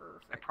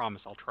 Perfect. I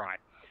promise I'll try.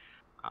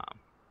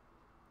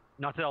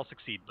 Not that I'll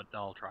succeed, but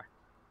I'll try.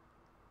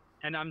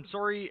 And I'm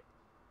sorry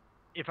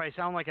if I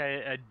sound like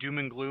a doom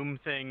and gloom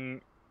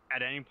thing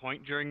at any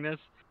point during this.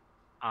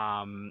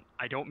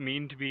 I don't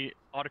mean to be.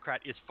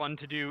 Autocrat is fun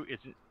to do.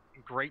 It's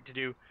great to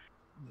do.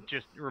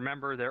 Just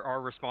remember there are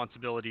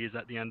responsibilities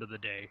at the end of the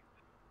day.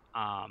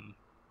 I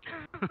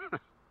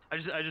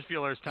just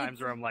feel there's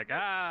times where I'm like,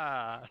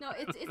 No,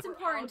 it's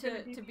important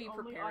to be prepared.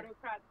 Only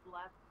Autocrats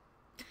left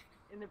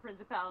in the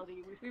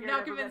Principality. We've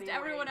now convinced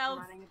everyone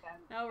else.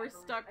 Now we're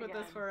stuck with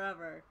this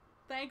forever.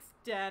 Thanks,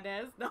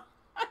 Dennis. No.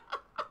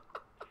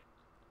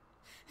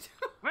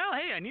 Well,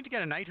 hey, I need to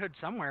get a knighthood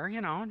somewhere,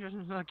 you know. Just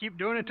keep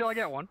doing it till I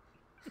get one.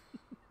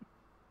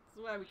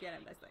 why we can't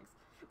have nice things.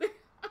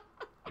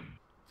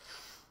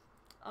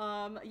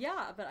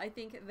 Yeah, but I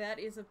think that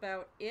is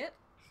about it.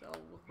 So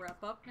we'll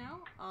wrap up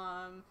now.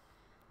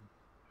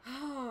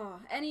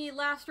 Any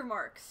last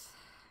remarks?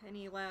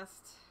 Any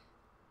last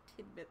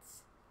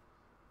tidbits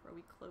before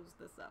we close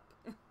this up?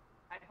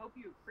 I hope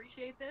you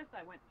appreciate this.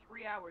 I went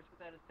 3 hours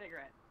without a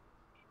cigarette.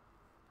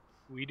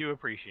 We do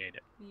appreciate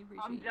it. We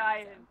appreciate I'm it,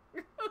 dying.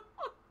 Sam.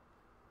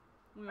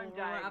 I'm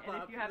dying. wrap And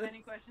up if you have this. any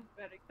questions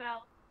about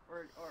Excel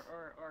or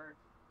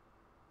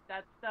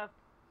that stuff,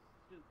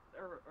 just,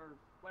 or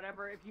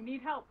whatever, if you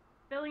need help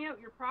filling out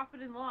your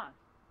profit and loss,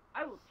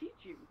 I will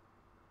teach you.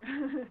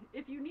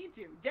 If you need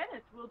to.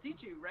 Dennis will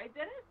teach you, right,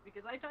 Dennis?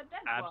 Because I taught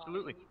Dennis.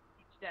 Absolutely. Well, I didn't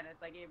teach Dennis.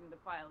 I gave him the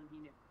file and he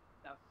knew.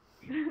 So.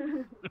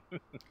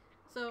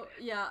 So,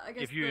 yeah, I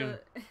guess If you-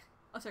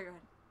 Oh, sorry, go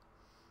ahead.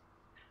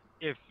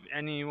 If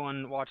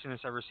anyone watching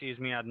this ever sees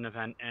me at an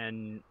event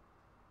and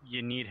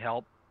you need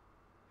help,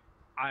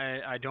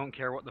 I don't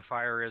care what the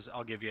fire is.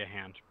 I'll give you a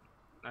hand.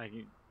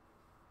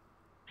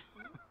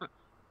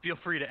 Feel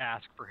free to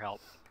ask for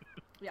help.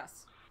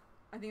 Yes.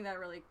 I think that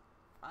really,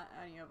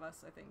 any of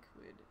us, I think,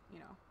 would,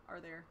 are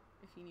there.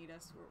 If you need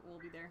us, we'll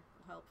be there.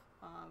 We'll help.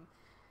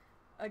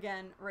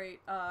 Again,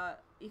 right,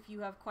 if you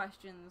have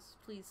questions,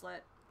 please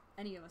let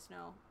any of us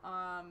know.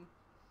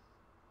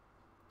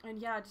 And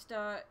yeah, just,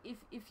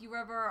 if you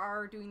ever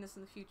are doing this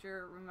in the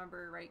future,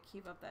 remember, right,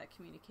 keep up that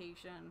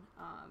communication.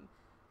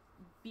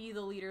 Be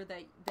the leader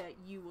that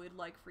you would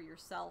like for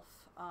yourself.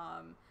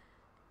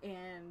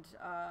 And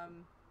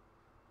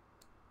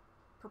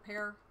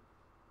prepare,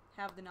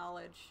 have the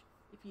knowledge.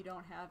 If you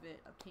don't have it,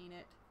 obtain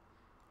it.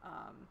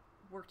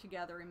 Work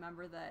together.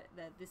 Remember that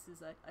this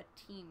is a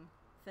team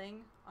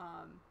thing,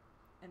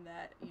 and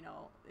that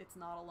it's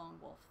not a lone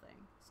wolf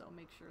thing. So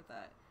make sure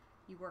that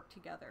you work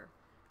together.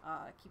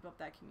 Keep up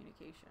that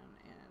communication,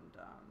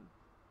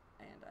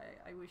 and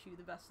I wish you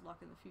the best of luck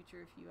in the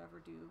future if you ever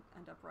do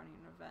end up running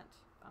an event.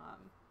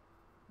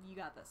 You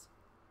got this.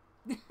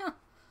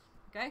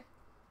 Okay.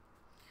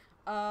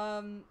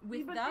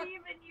 With we that,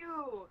 believe in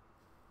you.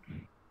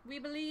 we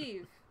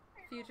believe,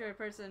 future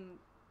person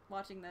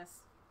watching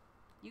this,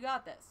 you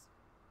got this.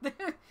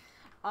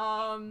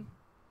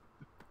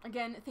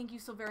 Again, thank you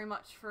so very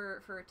much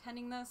for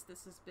attending this.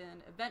 This has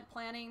been event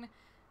planning,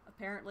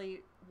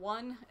 apparently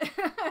 1.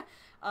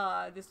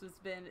 This has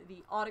been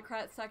the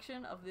Autocrat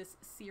section of this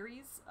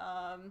series.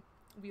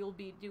 We will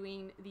be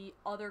doing the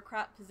other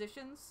crat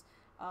positions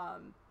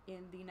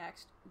in the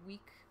next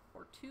week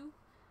or 2.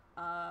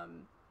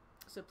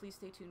 So please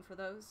stay tuned for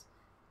those.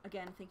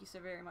 Again, thank you so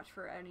very much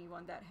for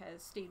anyone that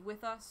has stayed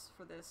with us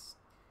for this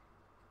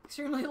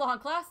extremely long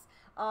class.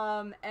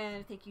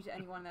 And thank you to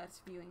anyone that's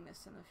viewing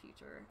this in the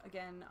future.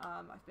 Again,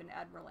 I've been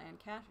Admiral Ann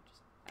Cash, or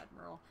just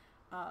Admiral.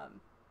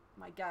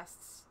 My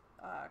guests,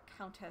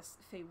 Countess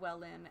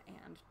Feywellin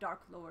and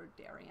Dark Lord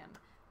Darian.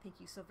 Thank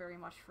you so very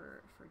much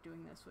for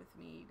doing this with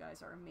me. You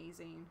guys are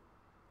amazing.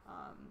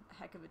 A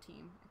heck of a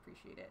team. I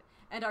appreciate it.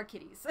 And our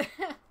kitties.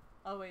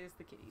 Always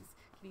the kitties.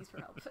 Kitties for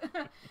help.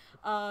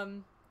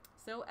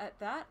 So at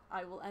that,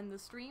 I will end the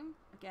stream.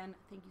 Again,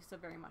 thank you so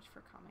very much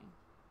for coming.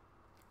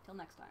 Till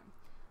next time.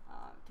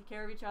 Take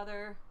care of each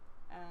other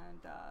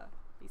and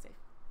be safe.